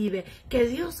se active, que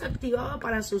Dios se activaba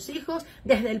para sus hijos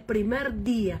desde el primer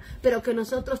día, pero que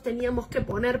nosotros teníamos que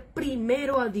poner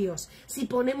primero a Dios. Si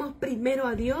ponemos primero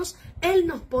a Dios, Él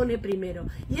nos pone primero.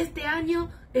 Y este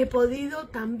año he podido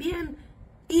también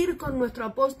ir con nuestro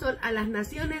apóstol a las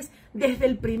naciones desde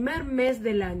el primer mes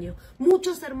del año.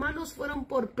 Muchos hermanos fueron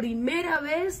por primera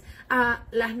vez a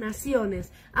las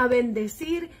naciones a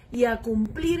bendecir y a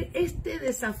cumplir este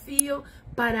desafío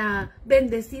para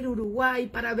bendecir Uruguay,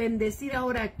 para bendecir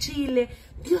ahora Chile.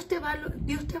 Dios te va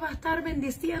a estar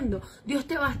bendiciendo, Dios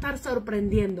te va a estar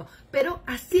sorprendiendo, pero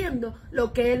haciendo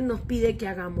lo que Él nos pide que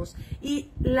hagamos.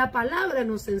 Y la palabra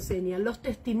nos enseña, los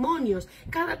testimonios,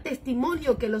 cada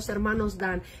testimonio que los hermanos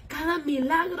dan, cada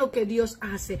milagro que Dios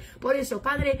hace. Por eso,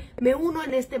 Padre, me uno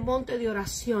en este monte de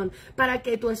oración para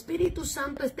que tu Espíritu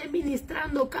Santo esté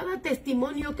ministrando cada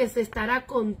testimonio que se estará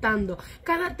contando,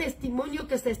 cada testimonio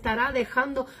que se estará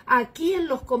dejando aquí en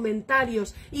los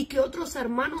comentarios, y que otros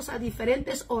hermanos a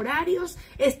diferentes horarios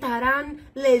estarán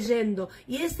leyendo,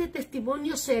 y ese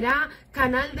testimonio será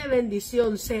canal de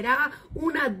bendición, será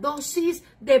una dosis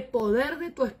de poder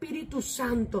de tu Espíritu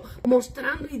Santo,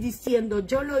 mostrando y diciendo: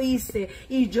 yo lo hice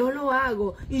y yo lo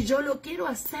hago y yo lo quiero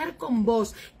hacer con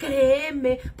vos.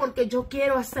 Créeme, porque yo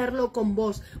quiero hacerlo con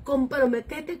vos.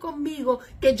 Comprométete conmigo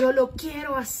que yo lo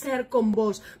quiero hacer con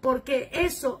vos, porque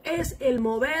eso es el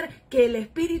mover que el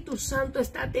Espíritu Santo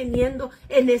está teniendo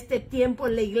en este tiempo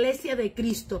en la iglesia de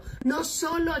Cristo, no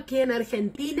solo aquí en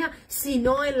Argentina,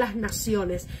 sino en las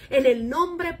naciones. En el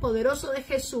nombre poderoso de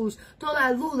Jesús,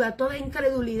 toda duda, toda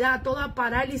incredulidad, toda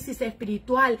parálisis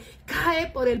espiritual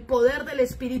cae por el poder del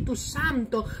Espíritu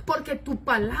Santo, porque tu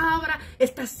palabra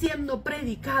está siendo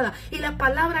predicada y la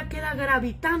palabra queda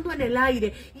gravitando en el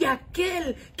aire, y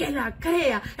aquel que la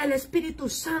crea, el Espíritu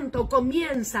Santo,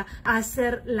 comienza a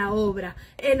hacer la obra.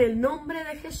 En el nombre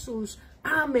de Jesús,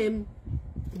 amén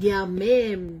y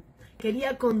amén.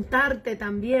 Quería contarte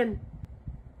también,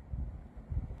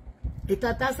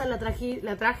 esta taza la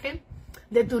traje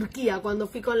de Turquía cuando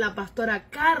fui con la pastora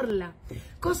Carla.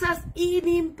 Cosas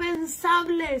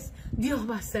impensables Dios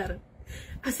va a hacer.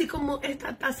 Así como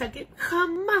esta taza que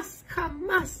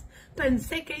jamás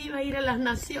pensé que iba a ir a las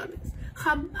naciones.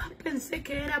 Jamás pensé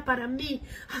que era para mí,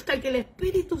 hasta que el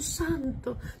Espíritu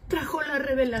Santo trajo la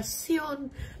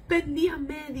revelación. Vendía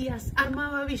medias,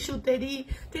 armaba billutería,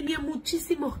 tenía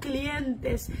muchísimos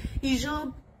clientes, y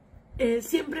yo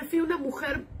siempre fui una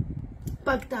mujer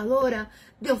pactadora,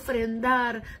 de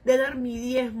ofrendar, de dar mi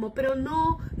diezmo, pero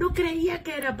no creía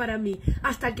que era para mí,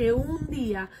 hasta que un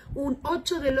día, un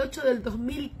 8 del 8 del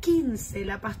 2015,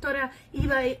 la pastora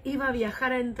iba a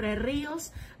viajar a Entre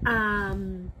Ríos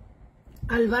a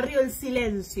al barrio El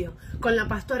Silencio con la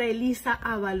pastora Elisa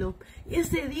Ávalo. Y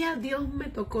ese día Dios me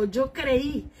tocó, yo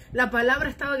creí, la palabra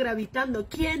estaba gravitando,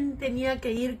 quién tenía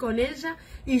que ir con ella,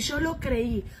 y yo lo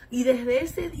creí. Y desde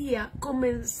ese día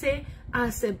comencé a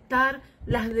aceptar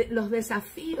los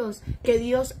desafíos que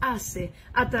Dios hace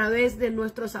a través de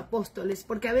nuestros apóstoles,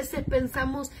 porque a veces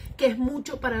pensamos que es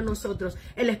mucho para nosotros.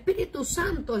 El Espíritu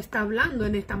Santo está hablando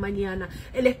en esta mañana,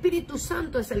 el Espíritu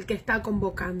Santo es el que está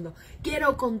convocando.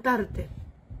 Quiero contarte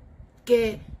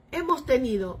que hemos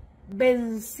tenido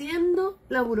venciendo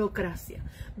la burocracia,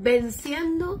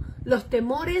 venciendo los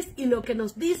temores y lo que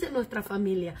nos dice nuestra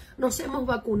familia. Nos hemos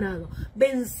vacunado,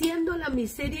 venciendo la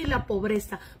miseria y la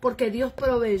pobreza, porque Dios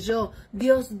proveyó,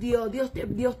 Dios dio,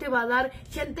 Dios te va a dar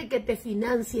gente que te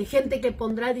financie, gente que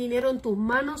pondrá dinero en tus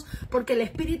manos, porque el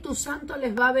Espíritu Santo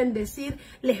les va a bendecir,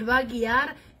 les va a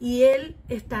guiar y Él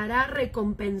estará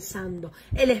recompensando.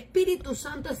 El Espíritu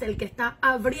Santo es el que está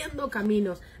abriendo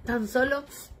caminos. Tan solo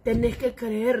tenés que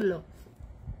creerlo,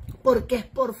 porque es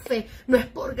por fe, no es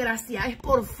por gracia, es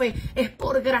por fe, es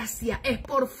por gracia, es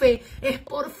por fe, es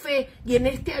por fe. Y en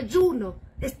este ayuno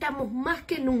estamos más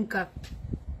que nunca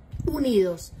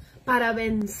unidos para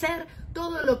vencer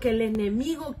todo lo que el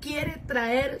enemigo quiere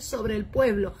traer sobre el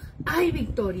pueblo. Hay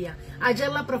victoria.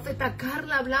 Ayer la profeta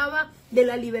Carla hablaba de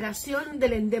la liberación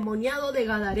del endemoniado de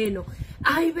Gadareno.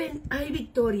 Hay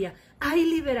victoria. Hay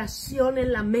liberación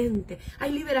en la mente,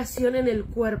 hay liberación en el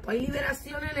cuerpo, hay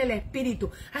liberación en el espíritu,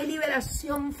 hay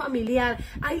liberación familiar,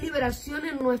 hay liberación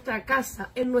en nuestra casa,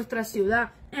 en nuestra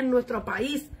ciudad, en nuestro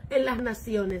país, en las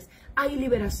naciones. Hay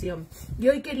liberación. Y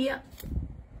hoy quería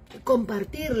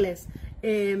compartirles,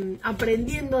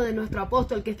 aprendiendo de nuestro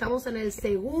apóstol, que estamos en el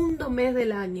segundo mes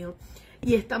del año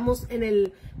y estamos en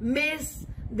el mes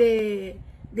de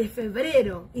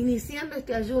febrero, iniciando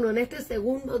este ayuno en este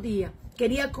segundo día.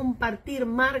 Quería compartir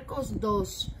Marcos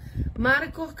 2,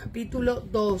 Marcos capítulo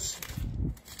 2,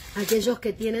 aquellos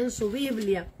que tienen su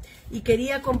Biblia, y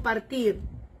quería compartir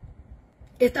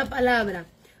esta palabra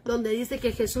donde dice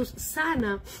que Jesús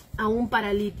sana a un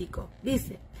paralítico.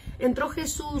 Dice, entró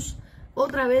Jesús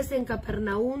otra vez en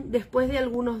Capernaum después de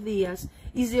algunos días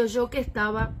y se oyó que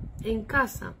estaba en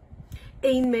casa.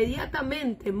 E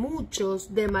inmediatamente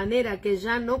muchos, de manera que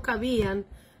ya no cabían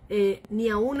ni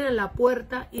aún en la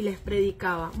puerta, y les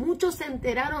predicaba. Muchos se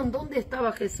enteraron dónde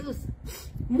estaba Jesús.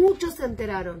 Muchos se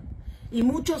enteraron. Y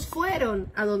muchos fueron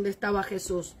a donde estaba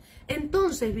Jesús.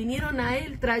 Entonces vinieron a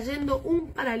él trayendo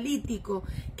un paralítico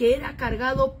que era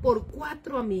cargado por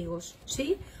 4 amigos,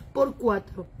 ¿sí? Por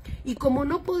 4. Y como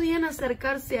no podían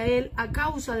acercarse a él a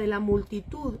causa de la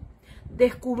multitud,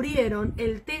 descubrieron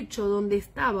el techo donde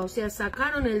estaba, o sea,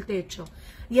 sacaron el techo,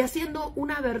 y haciendo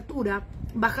una abertura,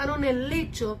 bajaron el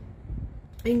lecho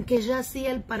en que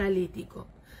yacía el paralítico.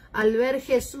 Al ver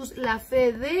Jesús la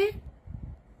fe de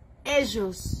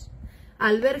ellos,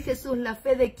 al ver Jesús la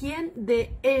fe de ¿quién?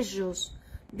 De ellos,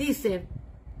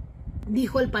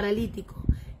 dijo el paralítico,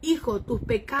 hijo, tus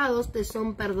pecados te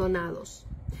son perdonados.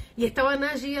 Y estaban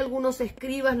allí algunos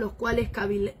escribas, los cuales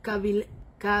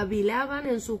cavilaban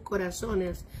en sus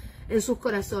corazones,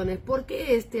 ¿por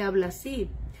qué éste habla así?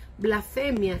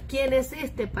 Blasfemia, ¿quién es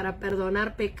este para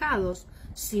perdonar pecados,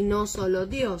 sino solo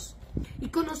Dios? Y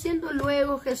conociendo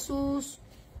luego Jesús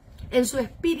en su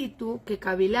espíritu que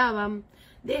cavilaban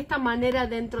de esta manera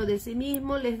dentro de sí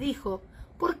mismo, les dijo,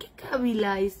 ¿por qué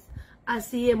caviláis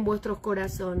así en vuestros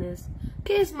corazones?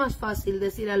 ¿Qué es más fácil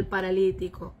decir al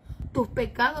paralítico, tus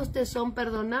pecados te son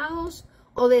perdonados,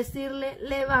 o decirle,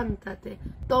 levántate,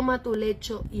 toma tu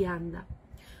lecho y anda?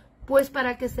 Pues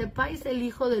para que sepáis, el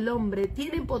Hijo del Hombre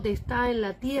tiene potestad en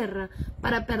la tierra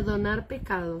para perdonar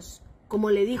pecados, como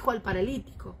le dijo al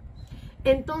paralítico.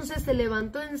 Entonces se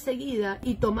levantó enseguida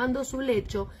y tomando su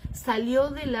lecho salió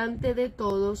delante de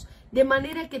todos, de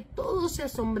manera que todos se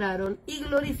asombraron y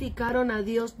glorificaron a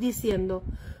Dios diciendo,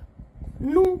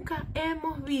 nunca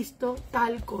hemos visto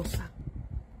tal cosa.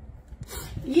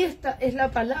 Y esta es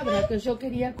la palabra que yo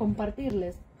quería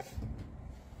compartirles.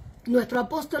 Nuestro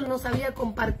apóstol nos había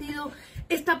compartido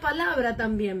esta palabra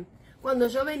también. Cuando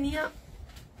yo venía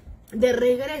de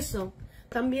regreso,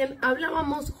 también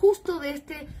hablábamos justo de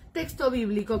este texto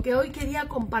bíblico que hoy quería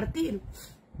compartir.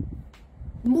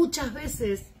 Muchas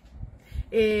veces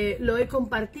lo he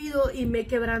compartido y me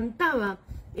quebrantaba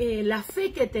la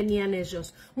fe que tenían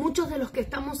ellos. Muchos de los que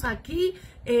estamos aquí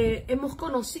hemos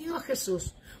conocido a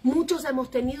Jesús. Muchos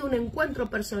hemos tenido un encuentro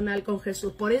personal con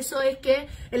Jesús. Por eso es que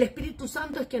el Espíritu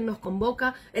Santo es quien nos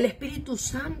convoca. El Espíritu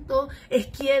Santo es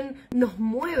quien nos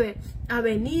mueve a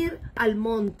venir al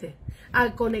monte,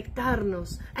 a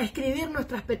conectarnos, a escribir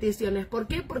nuestras peticiones. ¿Por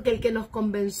qué? Porque el que nos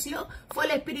convenció fue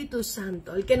el Espíritu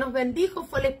Santo, el que nos bendijo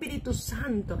fue el Espíritu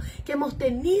Santo, que hemos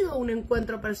tenido un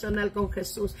encuentro personal con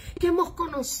Jesús, que hemos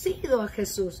conocido a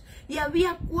Jesús. Y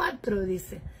había 4,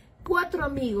 dice, 4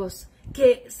 amigos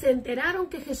que se enteraron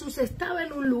que Jesús estaba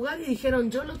en un lugar y dijeron,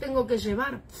 yo lo tengo que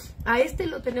llevar, a este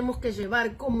lo tenemos que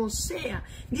llevar como sea.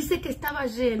 Dice que estaba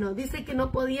lleno, dice que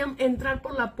no podían entrar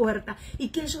por la puerta y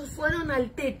que ellos fueron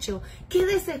al techo. ¡Qué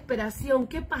desesperación,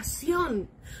 qué pasión!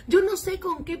 Yo no sé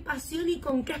con qué pasión y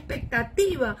con qué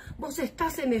expectativa vos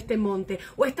estás en este monte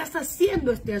o estás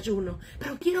haciendo este ayuno,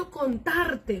 pero quiero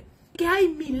contarte que hay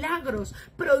milagros,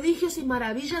 prodigios y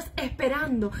maravillas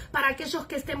esperando para aquellos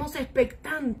que estemos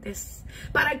expectantes,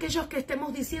 para aquellos que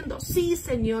estemos diciendo, sí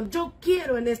Señor, yo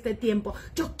quiero en este tiempo,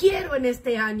 yo quiero en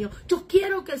este año, yo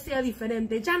quiero que sea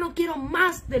diferente, ya no quiero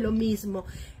más de lo mismo.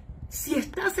 Si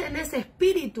estás en ese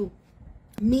espíritu,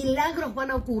 milagros van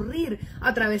a ocurrir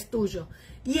a través tuyo.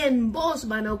 Y en vos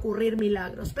van a ocurrir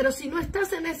milagros. Pero si no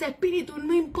estás en ese espíritu,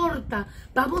 no importa.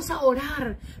 Vamos a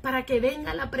orar para que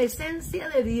venga la presencia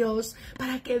de Dios,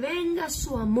 para que venga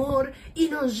su amor y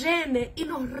nos llene y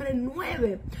nos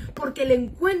renueve. Porque el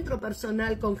encuentro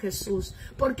personal con Jesús,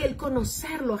 porque el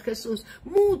conocerlo a Jesús,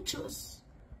 muchos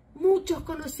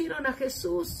conocieron a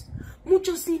Jesús,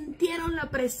 muchos sintieron la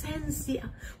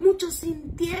presencia, muchos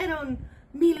sintieron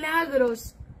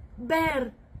milagros,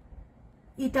 ver,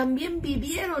 y también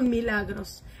vivieron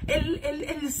milagros.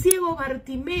 El ciego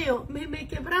Bartimeo, me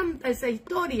quebranta esa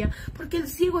historia, porque el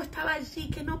ciego estaba allí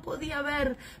que no podía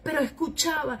ver, pero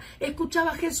escuchaba,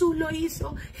 Jesús lo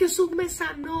hizo, Jesús me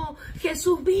sanó,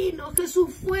 Jesús vino, Jesús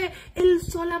fue, él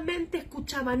solamente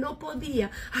escuchaba, no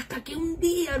podía, hasta que un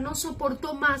día no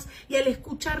soportó más y al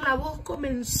escuchar la voz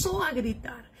comenzó a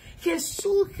gritar,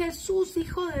 Jesús, Jesús,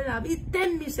 hijo de David,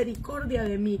 ten misericordia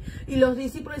de mí. Y los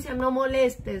discípulos decían, no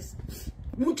molestes.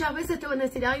 Muchas veces te van a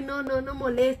decir, ay, no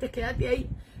molestes, quédate ahí.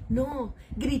 No,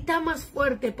 grita más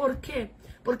fuerte. ¿Por qué?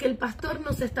 Porque el pastor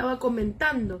nos estaba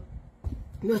comentando.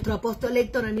 Nuestro apóstol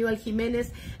Héctor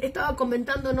Giménez estaba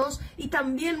comentándonos y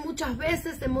también muchas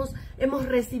veces hemos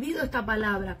recibido esta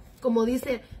palabra. Como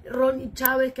dice Ronnie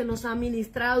Chávez que nos ha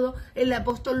ministrado, el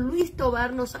apóstol Luis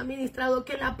Tobar nos ha ministrado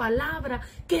que la palabra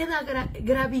queda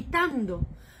gravitando.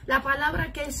 La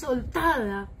palabra que es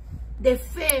soltada de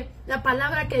fe, la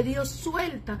palabra que Dios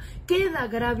suelta, queda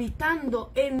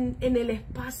gravitando en el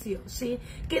espacio, ¿sí?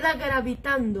 Queda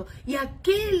gravitando. Y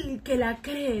aquel que la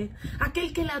cree,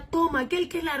 aquel que la toma, aquel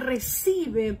que la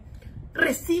recibe,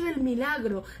 recibe el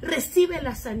milagro, recibe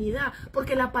la sanidad,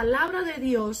 porque la palabra de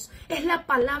Dios es la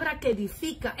palabra que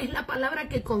edifica, es la palabra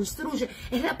que construye,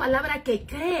 es la palabra que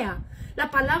crea. La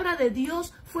palabra de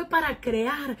Dios fue para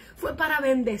crear, fue para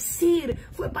bendecir,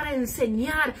 fue para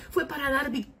enseñar, fue para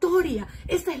dar victoria.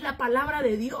 Esa es la palabra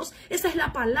de Dios, esa es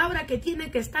la palabra que tiene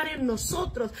que estar en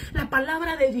nosotros, la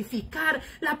palabra de edificar,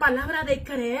 la palabra de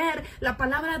creer, la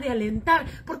palabra de alentar,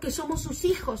 porque somos sus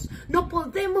hijos. No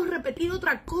podemos repetir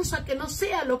otra cosa que no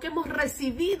sea lo que hemos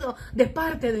recibido de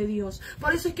parte de Dios.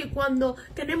 Por eso es que cuando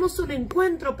tenemos un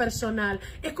encuentro personal,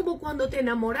 es como cuando te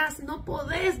enamoras, no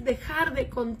podés dejar de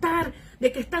contar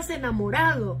de que estás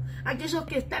enamorado. Aquellos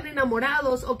que están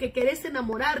enamorados o que querés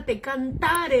enamorarte,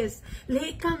 cantares,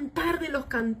 lee Cantar de los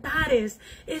Cantares,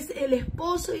 es el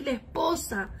esposo y la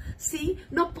esposa, ¿sí?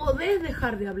 No podés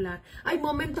dejar de hablar. Hay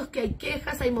momentos que hay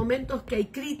quejas, hay momentos que hay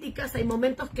críticas, hay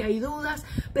momentos que hay dudas,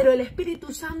 pero el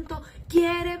Espíritu Santo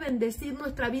quiere bendecir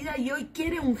nuestra vida y hoy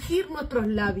quiere ungir nuestros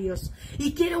labios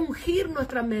y quiere ungir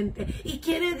nuestra mente y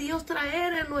quiere Dios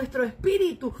traer en nuestro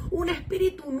espíritu un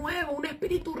espíritu nuevo, un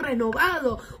espíritu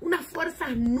renovado, unas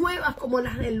fuerzas nuevas como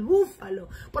las del búfalo,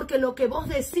 porque lo que vos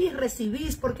decís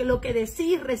recibís, porque lo que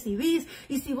decís recibís,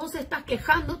 y si vos estás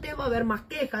quejándote va a haber más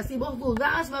quejas, si vos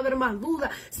dudás va a haber más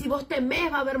duda, si vos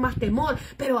temés va a haber más temor,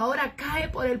 pero ahora cae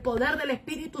por el poder del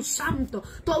Espíritu Santo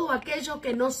todo aquello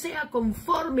que no sea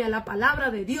conforme a la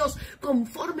palabra de Dios,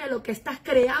 conforme a lo que estás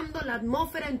creando la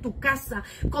atmósfera en tu casa.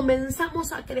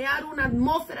 Comenzamos a crear una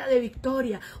atmósfera de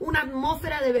victoria, una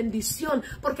atmósfera de bendición,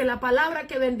 porque la palabra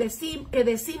que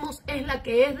decimos es la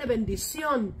que es de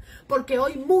bendición, porque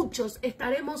hoy muchos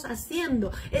estaremos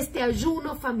haciendo este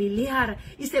ayuno familiar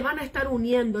y se van a estar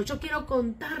uniendo. Yo quiero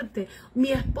contarte,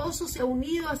 mi esposo se ha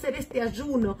unido a hacer este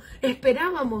ayuno.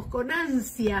 Esperábamos con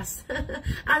ansias,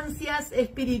 ansias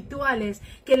espirituales,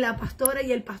 que la pastora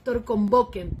y el pastor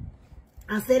convoquen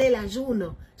a hacer el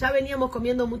ayuno, ya veníamos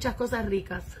comiendo muchas cosas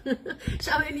ricas,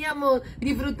 ya veníamos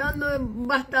disfrutando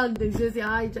bastante. Y yo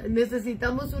decía, ay,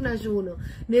 necesitamos un ayuno,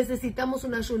 necesitamos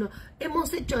un ayuno.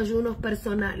 Hemos hecho ayunos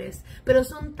personales, pero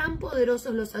son tan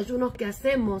poderosos los ayunos que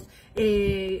hacemos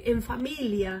en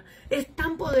familia. Es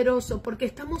tan poderoso porque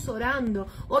estamos orando.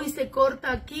 Hoy se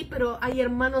corta aquí, pero hay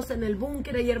hermanos en el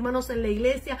búnker, hay hermanos en la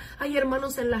iglesia, hay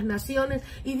hermanos en las naciones,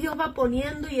 y Dios va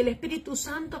poniendo y el Espíritu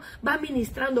Santo va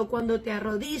ministrando cuando te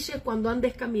arrodilles, cuando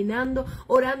andes caminando,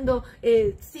 orando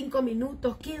 5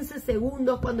 minutos, 15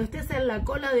 segundos, cuando estés en la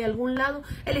cola de algún lado,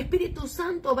 el Espíritu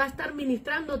Santo va a estar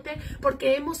ministrándote,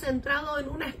 porque hemos entrado en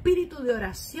un espíritu de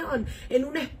oración, en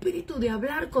un espíritu de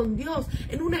hablar con Dios,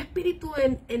 en un espíritu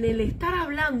en el estar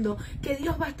hablando, que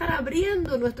Dios va a estar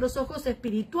abriendo nuestros ojos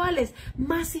espirituales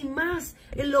más y más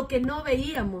en lo que no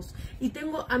veíamos. Y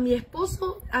tengo a mi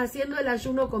esposo haciendo el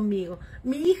ayuno conmigo,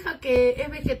 mi hija que es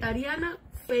vegetariana,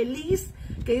 feliz,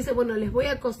 que dice, bueno, les voy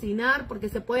a cocinar, porque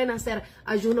se pueden hacer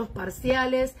ayunos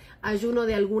parciales, ayuno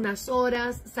de algunas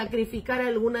horas, sacrificar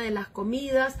alguna de las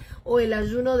comidas, o el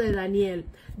ayuno de Daniel.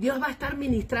 Dios va a estar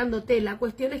ministrándote. La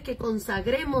cuestión es que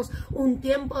consagremos un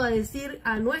tiempo a decir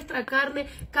a nuestra carne,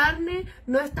 carne,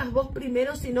 no estás vos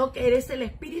primero, sino que eres el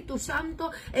Espíritu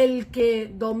Santo el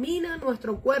que domina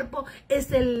nuestro cuerpo,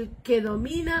 es el que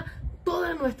domina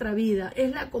toda nuestra vida.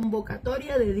 Es la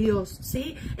convocatoria de Dios,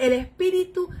 ¿sí? El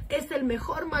espíritu es el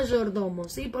mejor mayordomo,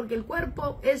 ¿sí? Porque el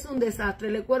cuerpo es un desastre.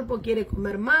 El cuerpo quiere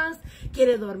comer más,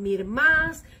 quiere dormir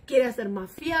más, quiere hacer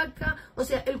más fiaca. O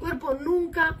sea, el cuerpo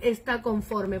nunca está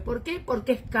conforme. ¿Por qué?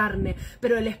 Porque es carne.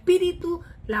 Pero el espíritu,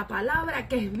 la palabra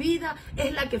que es vida,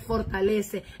 es la que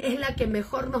fortalece, es la que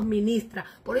mejor nos ministra.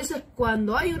 Por eso es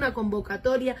cuando hay una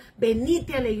convocatoria,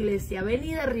 venite a la iglesia,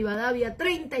 venid a Rivadavia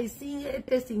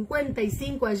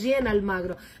 3755 allí en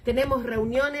Almagro. Tenemos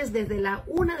reuniones desde la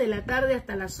 1 de la tarde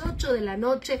hasta las 8 de la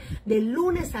noche, de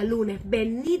lunes a lunes.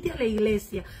 Venite a la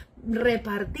iglesia,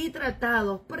 repartí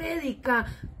tratados, predica,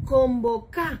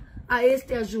 convoca a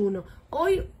este ayuno.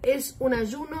 Hoy es un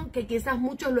ayuno que quizás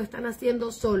muchos lo están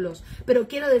haciendo solos, pero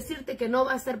quiero decirte que no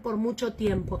va a ser por mucho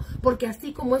tiempo, porque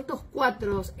así como estos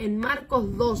 4 en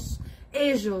Marcos 2,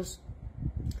 ellos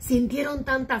sintieron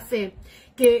tanta fe,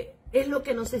 que es lo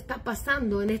que nos está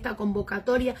pasando en esta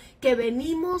convocatoria, que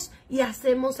venimos y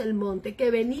hacemos el monte,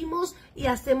 que venimos y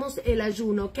hacemos el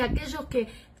ayuno, que aquellos que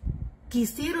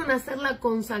quisieron hacer la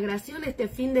consagración este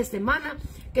fin de semana,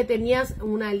 que tenías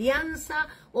una alianza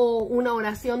o una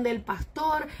oración del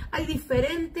pastor. Hay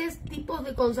diferentes tipos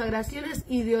de consagraciones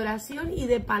y de oración y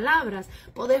de palabras.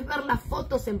 Podés ver las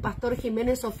fotos en Pastor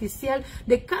Gimenez Oficial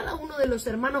de cada uno de los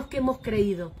hermanos que hemos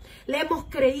creído. Le hemos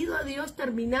creído a Dios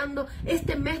terminando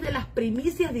este mes de las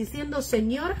primicias diciendo,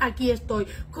 Señor, aquí estoy,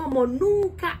 como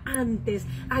nunca antes.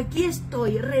 Aquí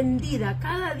estoy, rendida,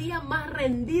 cada día más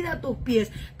rendida a tus pies,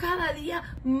 cada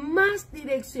día más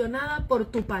direccionada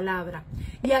por tu palabra.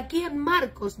 Y aquí en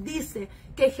Marcos dice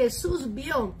que Jesús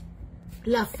vio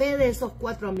la fe de esos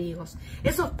 4 amigos.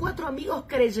 Esos 4 amigos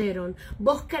creyeron.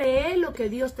 Vos creé lo que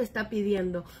Dios te está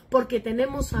pidiendo, porque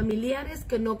tenemos familiares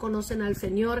que no conocen al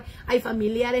Señor, hay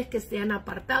familiares que se han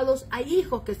apartado, hay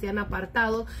hijos que se han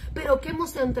apartado, pero que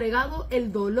hemos entregado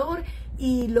el dolor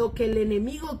y lo que el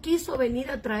enemigo quiso venir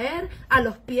a traer a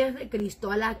los pies de Cristo,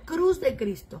 a la cruz de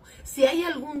Cristo. Si hay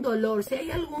algún dolor, si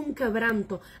hay algún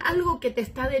quebranto, algo que te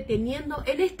está deteniendo,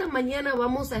 en esta mañana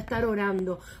vamos a estar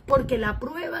orando, porque la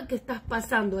prueba que estás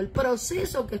pasando, el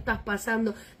proceso que estás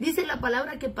pasando, dice la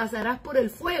palabra que pasarás por el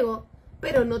fuego,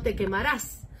 pero no te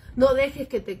quemarás. No dejes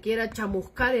que te quiera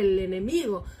chamuscar el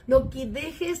enemigo. No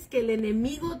dejes que el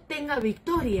enemigo tenga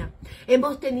victoria.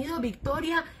 Hemos tenido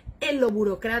victoria en lo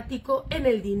burocrático, en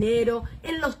el dinero,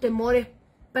 en los temores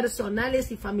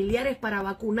personales y familiares para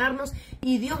vacunarnos,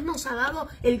 y Dios nos ha dado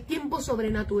el tiempo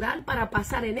sobrenatural para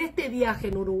pasar en este viaje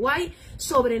en Uruguay.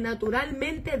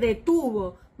 Sobrenaturalmente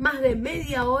detuvo más de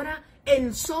media hora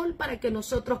el sol para que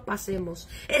nosotros pasemos.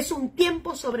 Es un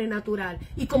tiempo sobrenatural,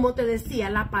 y como te decía,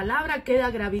 la palabra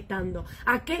queda gravitando.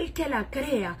 Aquel que la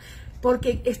crea,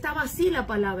 porque estaba así la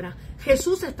palabra.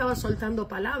 Jesús estaba soltando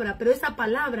palabra, pero esa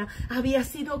palabra había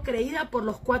sido creída por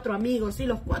los 4 amigos, y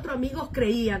los 4 amigos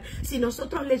creían. Si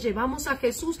nosotros le llevamos a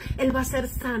Jesús, Él va a ser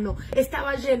sano.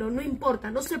 Estaba lleno, no importa,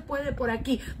 no se puede por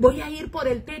aquí, voy a ir por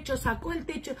el techo. Sacó el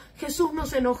techo. Jesús no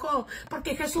se enojó,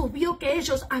 porque Jesús vio que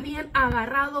ellos habían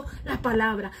agarrado la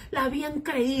palabra, la habían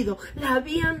creído, la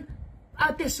habían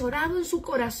atesorado en su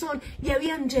corazón y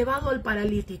habían llevado al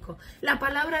paralítico. La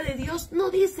palabra de Dios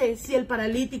no dice si el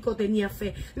paralítico tenía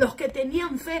fe. Los que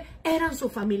tenían fe eran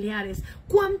sus familiares.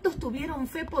 ¿Cuántos tuvieron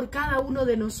fe por cada uno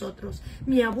de nosotros?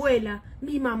 Mi abuela,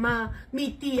 mi mamá,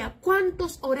 mi tía,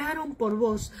 ¿cuántos oraron por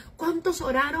vos? ¿Cuántos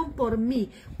oraron por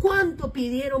mí? ¿Cuánto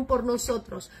pidieron por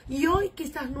nosotros? Y hoy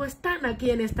quizás no están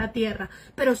aquí en esta tierra,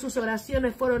 pero sus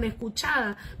oraciones fueron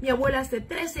escuchadas. Mi abuela hace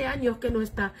 13 años que no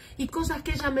está, y cosas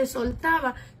que ella me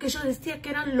soltaba, que yo decía que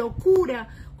eran locura,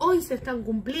 hoy se están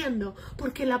cumpliendo,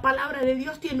 porque la palabra de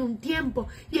Dios tiene un tiempo,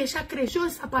 y ella creyó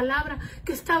esa palabra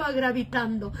que estaba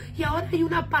gravitando, y ahora hay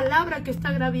una palabra que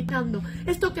está gravitando.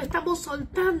 Esto que estamos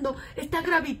soltando está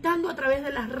gravitando a través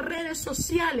de las redes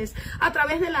sociales, a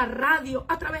través de la radio,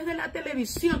 a través de la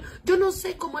televisión. Yo no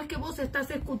sé cómo es que vos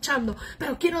estás escuchando,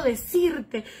 pero quiero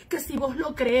decirte que si vos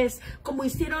lo crees, como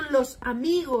hicieron los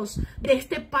amigos de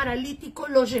este paralítico,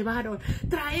 lo llevaron.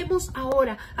 Traemos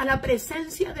ahora a la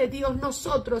presencia de Dios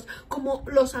nosotros, como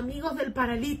los amigos del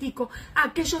paralítico, a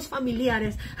aquellos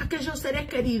familiares, a aquellos seres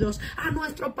queridos, a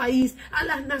nuestro país, a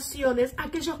las naciones, a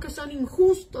aquellos que son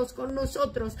injustos con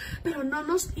nosotros, pero no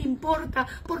nos importa,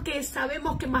 porque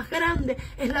sabemos que más grande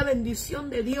es la bendición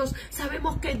de Dios,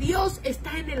 sabemos que Dios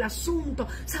está en el asunto,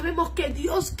 sabemos que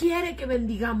Dios quiere que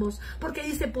bendigamos, porque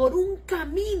dice, por un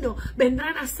camino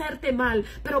vendrán a hacerte mal,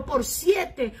 pero por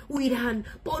 7 huirán,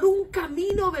 por un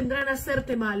camino vendrán a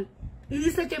hacerte mal. Y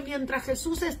dice que mientras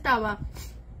Jesús estaba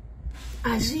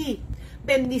allí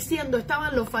bendiciendo,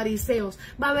 estaban los fariseos.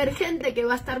 Va a haber gente que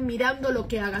va a estar mirando lo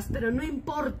que hagas, pero no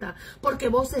importa, porque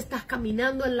vos estás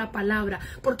caminando en la palabra,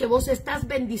 porque vos estás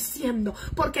bendiciendo,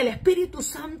 porque el Espíritu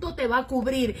Santo te va a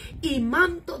cubrir, y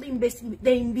manto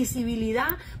de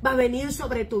invisibilidad va a venir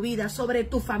sobre tu vida, sobre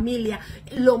tu familia.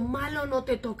 Lo malo no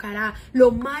te tocará, lo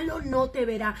malo no te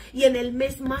verá, y en el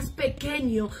mes más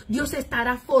pequeño Dios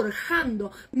estará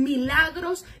forjando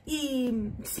milagros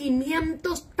y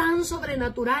cimientos tan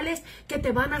sobrenaturales que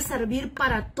te van a servir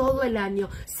para todo el año.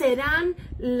 Serán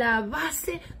la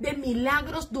base de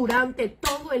milagros durante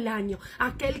todo el año.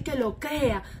 Aquel que lo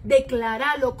crea,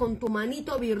 decláralo con tu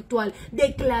manito virtual,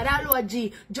 decláralo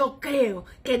allí. Yo creo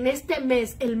que en este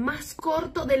mes, el más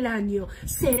corto del año,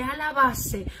 será la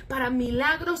base para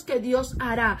milagros que Dios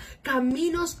hará,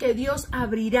 caminos que Dios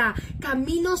abrirá,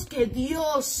 caminos que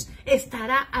Dios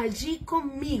estará allí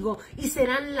conmigo, y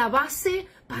serán la base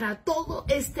para todo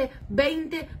este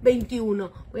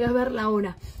 2021. Voy a ver la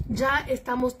hora. Ya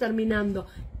estamos terminando.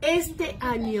 Este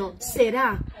año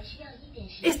será,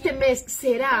 este mes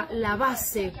será la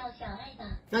base.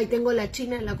 Ahí tengo la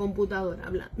china en la computadora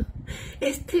hablando.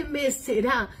 Este mes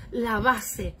será la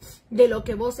base de lo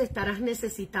que vos estarás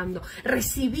necesitando.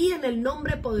 Recibí en el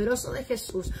nombre poderoso de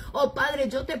Jesús. Oh Padre,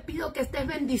 yo te pido que estés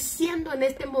bendiciendo en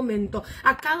este momento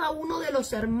a cada uno de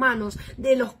los hermanos,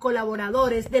 de los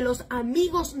colaboradores, de los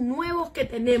amigos nuevos que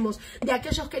tenemos, de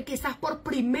aquellos que quizás por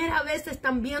primera vez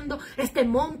están viendo este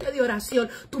monte de oración.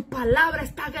 Tu palabra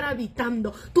está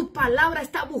gravitando, tu palabra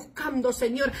está buscando,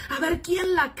 Señor, a ver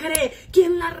quién la cree,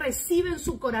 quién la recibe en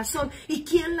su corazón y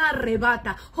quién la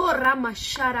arrebata. Oh, Rama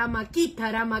Sharama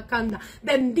Kitaramaka.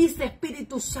 Bendice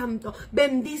Espíritu Santo,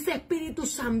 bendice Espíritu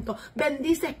Santo,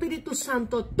 bendice Espíritu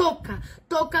Santo,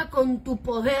 toca con tu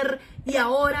poder. Y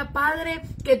ahora, Padre,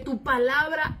 que tu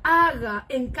palabra haga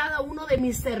en cada uno de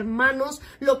mis hermanos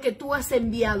lo que tú has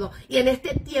enviado. Y en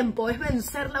este tiempo es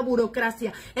vencer la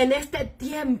burocracia, en este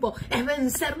tiempo es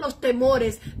vencer los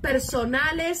temores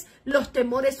personales, los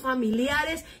temores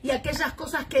familiares y aquellas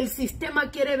cosas que el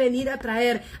sistema quiere venir a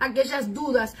traer, aquellas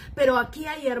dudas. Pero aquí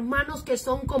hay hermanos que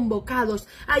son convocados,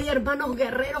 hay hermanos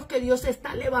guerreros que Dios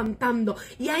está levantando,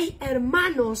 y hay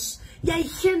hermanos y hay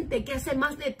gente que hace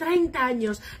más de 30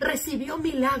 años recibió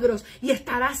milagros y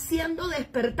estará siendo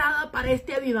despertada para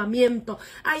este avivamiento.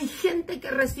 Hay gente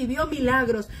que recibió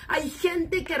milagros, hay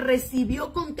gente que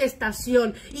recibió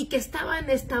contestación y que estaba en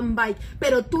stand-by,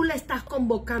 pero tú le estás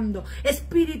convocando.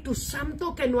 Espíritu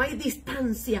Santo, que no hay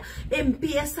distancia,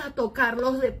 empieza a tocar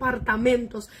los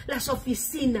departamentos, las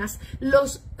oficinas,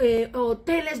 los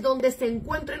hoteles donde se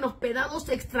encuentren hospedados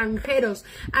extranjeros,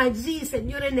 allí,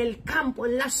 Señor, en el campo,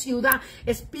 en la ciudad.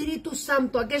 Espíritu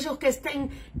Santo, aquellos que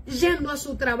estén yendo a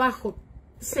su trabajo,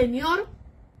 Señor,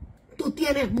 tú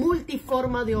tienes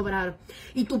multiforma de obrar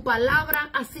y tu palabra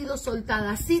ha sido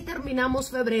soltada. Así terminamos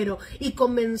febrero y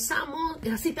comenzamos,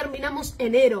 así terminamos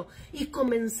enero y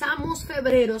comenzamos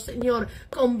febrero, Señor,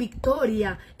 con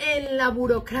victoria en la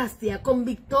burocracia, con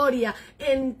victoria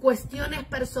en cuestiones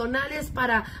personales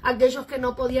para aquellos que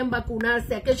no podían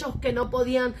vacunarse, aquellos que no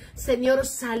podían, Señor,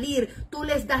 salir. Tú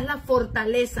les das la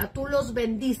fortaleza, tú los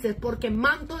bendices, porque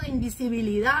manto de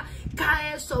invisibilidad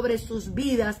cae sobre sus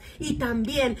vidas, y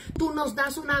también tú tú nos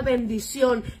das una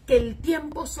bendición, que el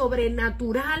tiempo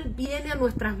sobrenatural viene a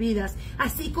nuestras vidas.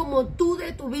 Así como tú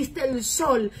detuviste el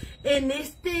sol en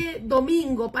este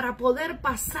domingo para poder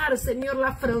pasar, Señor,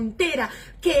 la frontera,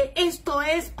 que esto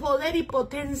es poder y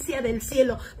potencia del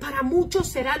cielo. Para muchos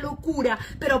será locura,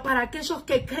 pero para aquellos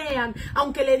que crean,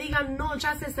 aunque le digan no,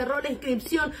 ya se cerró la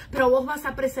inscripción, pero vos vas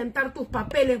a presentar tus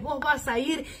papeles, vos vas a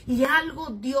ir y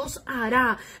algo Dios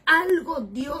hará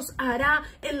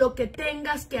en lo que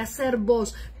tengas que hacer vos.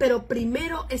 Pero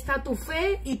primero está tu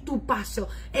fe y tu paso.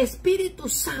 Espíritu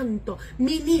Santo,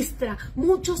 ministra.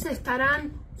 Muchos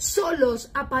estarán solos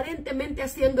aparentemente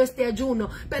haciendo este ayuno,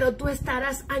 pero tú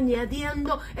estarás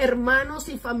añadiendo hermanos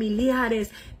y familiares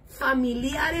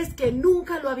que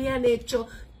nunca lo habían hecho.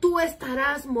 Tú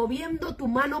estarás moviendo tu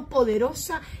mano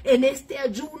poderosa en este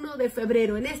ayuno de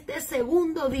febrero, en este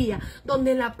segundo día,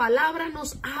 donde la palabra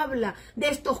nos habla de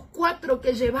estos 4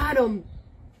 que llevaron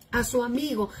a su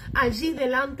amigo allí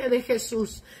delante de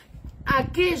Jesús.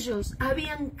 Aquellos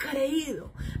habían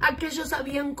creído, aquellos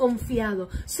habían confiado.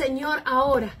 Señor,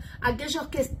 ahora, aquellos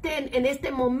que estén en este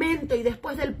momento y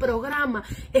después del programa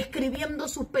escribiendo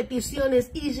sus peticiones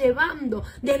y llevando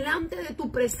delante de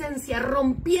tu presencia,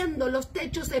 rompiendo los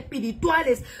techos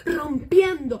espirituales,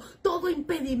 rompiendo todo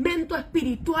impedimento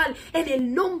espiritual en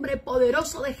el nombre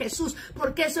poderoso de Jesús,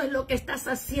 porque eso es lo que estás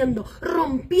haciendo,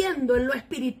 rompiendo en lo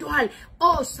espiritual.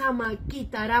 Oh,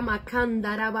 Samaquitarama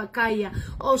Kandarabakaya.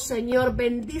 Oh, Señor,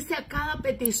 bendice a cada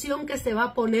petición que se va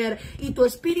a poner y tu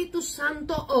Espíritu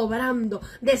Santo obrando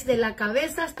desde la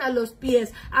cabeza hasta los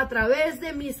pies, a través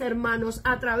de mis hermanos,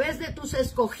 a través de tus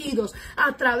escogidos,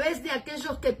 a través de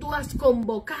aquellos que tú has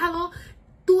convocado.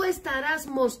 Tú estarás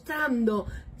mostrando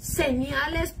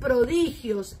señales,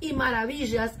 prodigios y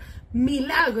maravillas,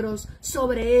 milagros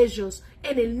sobre ellos,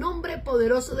 en el nombre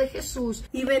poderoso de Jesús.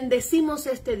 Y bendecimos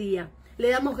este día. Le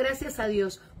damos gracias a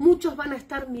Dios. Muchos van a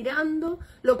estar mirando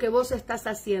lo que vos estás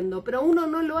haciendo, pero uno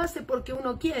no lo hace porque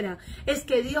uno quiera. Es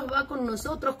que Dios va con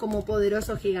nosotros como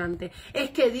poderoso gigante. Es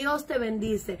que Dios te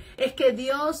bendice. Es que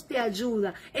Dios te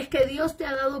ayuda. Es que Dios te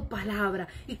ha dado palabra.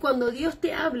 Y cuando Dios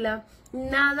te habla,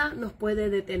 nada nos puede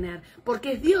detener,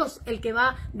 porque es Dios el que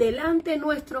va delante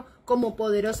nuestro como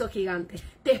poderoso gigante.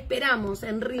 Te esperamos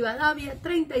en Rivadavia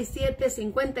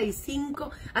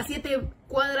 3755, a 7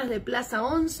 cuadras de Plaza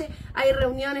 11. Hay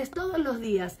reuniones todos los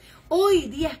días. Hoy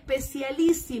día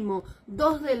especialísimo,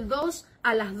 2 del 2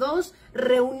 a las 2,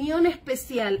 reunión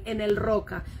especial en el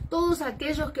Roca. Todos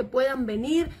aquellos que puedan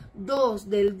venir, 2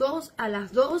 del 2 a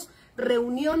las 2,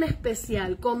 reunión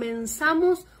especial.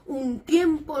 Comenzamos un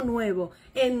tiempo nuevo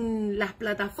en las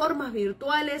plataformas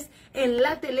virtuales, en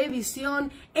la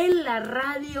televisión, en la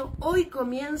radio. Hoy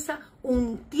comienza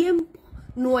un tiempo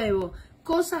nuevo.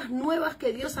 Cosas nuevas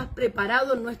que Dios ha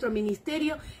preparado en nuestro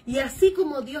ministerio, y así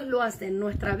como Dios lo hace en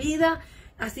nuestra vida,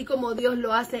 así como Dios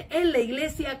lo hace en la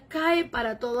iglesia, cae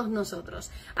para todos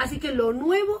nosotros. Así que lo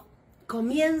nuevo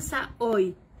comienza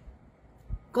hoy.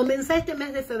 Comenzá este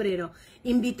mes de febrero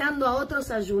invitando a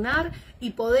otros a ayunar,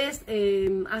 y podés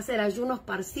hacer ayunos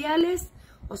parciales,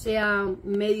 o sea,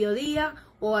 mediodía,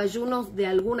 o ayunos de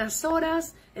algunas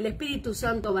horas. El Espíritu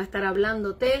Santo va a estar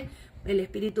hablándote. El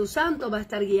Espíritu Santo va a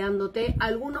estar guiándote.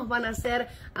 Algunos van a hacer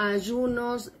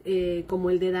ayunos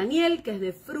como el de Daniel, que es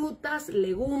de frutas,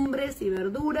 legumbres y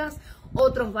verduras.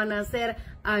 Otros van a hacer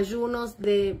ayunos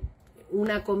de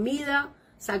una comida,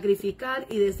 sacrificar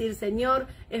y decir: Señor,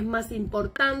 es más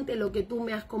importante lo que tú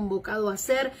me has convocado a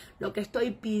hacer, lo que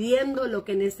estoy pidiendo, lo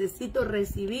que necesito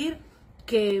recibir,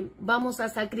 que vamos a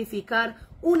sacrificar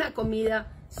una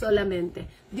comida solamente.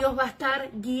 Dios va a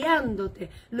estar guiándote.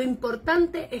 Lo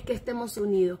importante es que estemos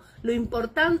unidos. Lo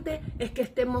importante es que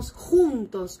estemos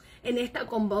juntos en esta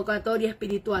convocatoria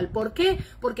espiritual. ¿Por qué?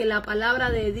 Porque la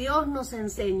palabra de Dios nos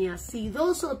enseña: si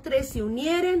 2 o 3 se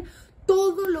unieren,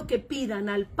 todo lo que pidan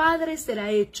al Padre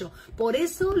será hecho. Por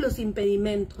eso los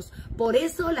impedimentos, por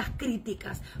eso las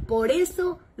críticas, por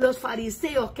eso los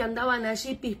fariseos que andaban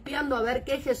allí pispeando a ver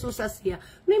qué Jesús hacía.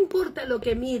 No importa lo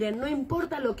que miren, no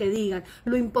importa lo que digan,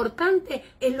 lo importante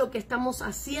es lo que estamos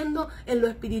haciendo en lo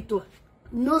espiritual.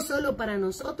 No solo para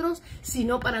nosotros,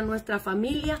 sino para nuestra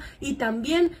familia, y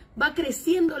también va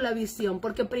creciendo la visión,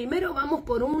 porque primero vamos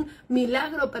por un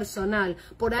milagro personal,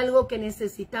 por algo que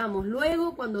necesitamos.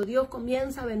 Luego, cuando Dios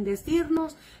comienza a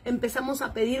bendecirnos, empezamos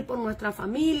a pedir por nuestra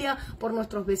familia, por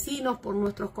nuestros vecinos, por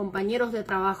nuestros compañeros de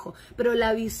trabajo. Pero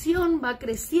la visión va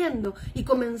creciendo y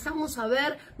comenzamos a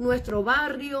ver nuestro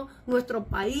barrio, nuestro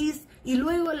país y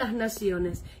luego las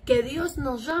naciones, que Dios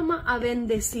nos llama a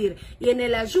bendecir. Y en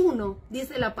el ayuno,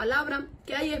 dice la palabra,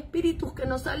 que hay espíritus que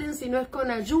no salen si no es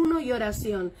con ayuno y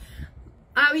oración.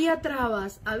 había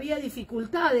trabas, había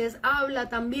dificultades, habla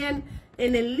también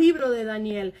en el libro de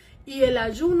Daniel. Y el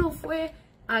ayuno fue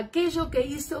aquello que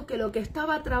hizo que lo que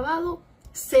estaba trabado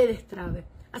se destrabe.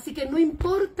 Así que no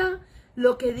importa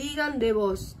lo que digan de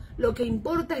vos, lo que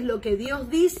importa es lo que Dios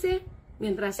dice,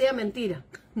 mientras sea mentira.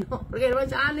 No, porque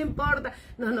no importa.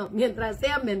 No, mientras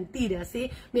sea mentira,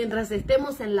 ¿sí? Mientras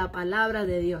estemos en la palabra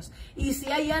de Dios. Y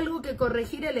si hay algo que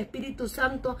corregir, el Espíritu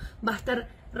Santo va a estar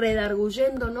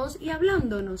redarguyéndonos y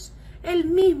hablándonos. Él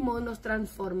mismo nos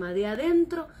transforma de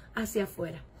adentro hacia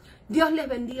afuera. Dios les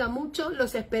bendiga mucho,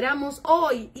 los esperamos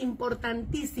hoy,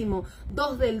 importantísimo,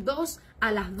 2/2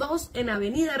 a las 2 en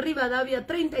Avenida Rivadavia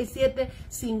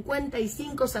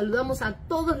 3755. Saludamos a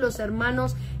todos los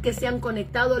hermanos que se han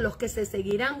conectado, los que se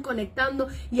seguirán conectando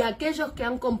y a aquellos que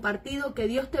han compartido. Que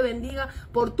Dios te bendiga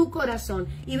por tu corazón.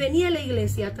 Y vení a la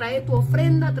iglesia, trae tu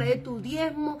ofrenda, trae tu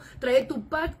diezmo, trae tu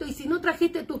pacto, y si no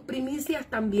trajiste tus primicias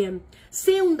también.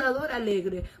 Sé un dador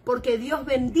alegre, porque Dios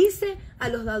bendice a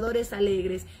los dadores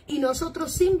alegres. Y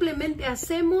nosotros simplemente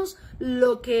hacemos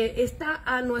lo que está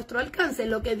a nuestro alcance,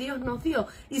 lo que Dios nos dio.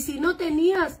 Y si no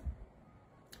tenías,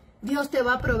 Dios te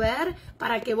va a proveer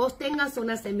para que vos tengas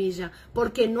una semilla,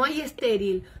 porque no hay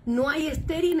estéril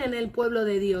en el pueblo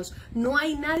de Dios. No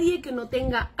hay nadie que no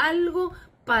tenga algo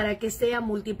para que sea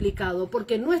multiplicado,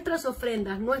 porque nuestras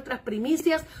ofrendas, nuestras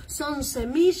primicias son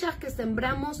semillas que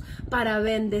sembramos para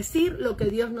bendecir lo que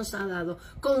Dios nos ha dado.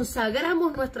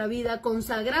 Consagramos nuestra vida,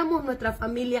 consagramos nuestra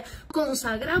familia,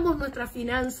 consagramos nuestras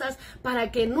finanzas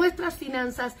para que nuestras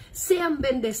finanzas sean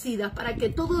bendecidas, para que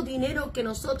todo dinero que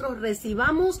nosotros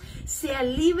recibamos sea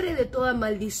libre de toda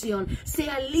maldición,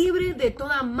 sea libre de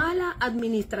toda mala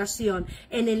administración,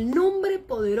 en el nombre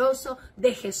poderoso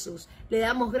de Jesús. Le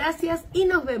damos gracias y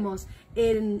nos vemos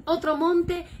en otro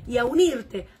monte y a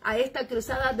unirte a esta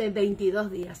cruzada de 22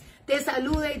 días. Te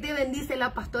saluda y te bendice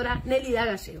la pastora Nelida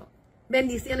Gallego.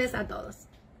 Bendiciones a todos.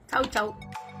 Chau, chau.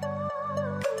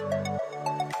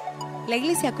 La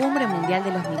Iglesia Cumbre Mundial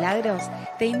de los Milagros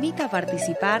te invita a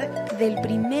participar del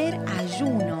primer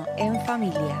ayuno en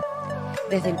familia.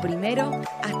 Desde el 1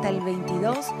 hasta el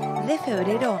 22 de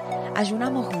febrero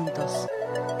ayunamos juntos.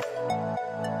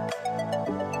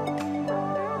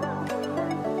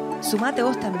 Sumate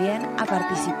vos también a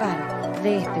participar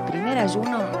de este primer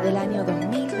ayuno del año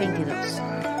 2022.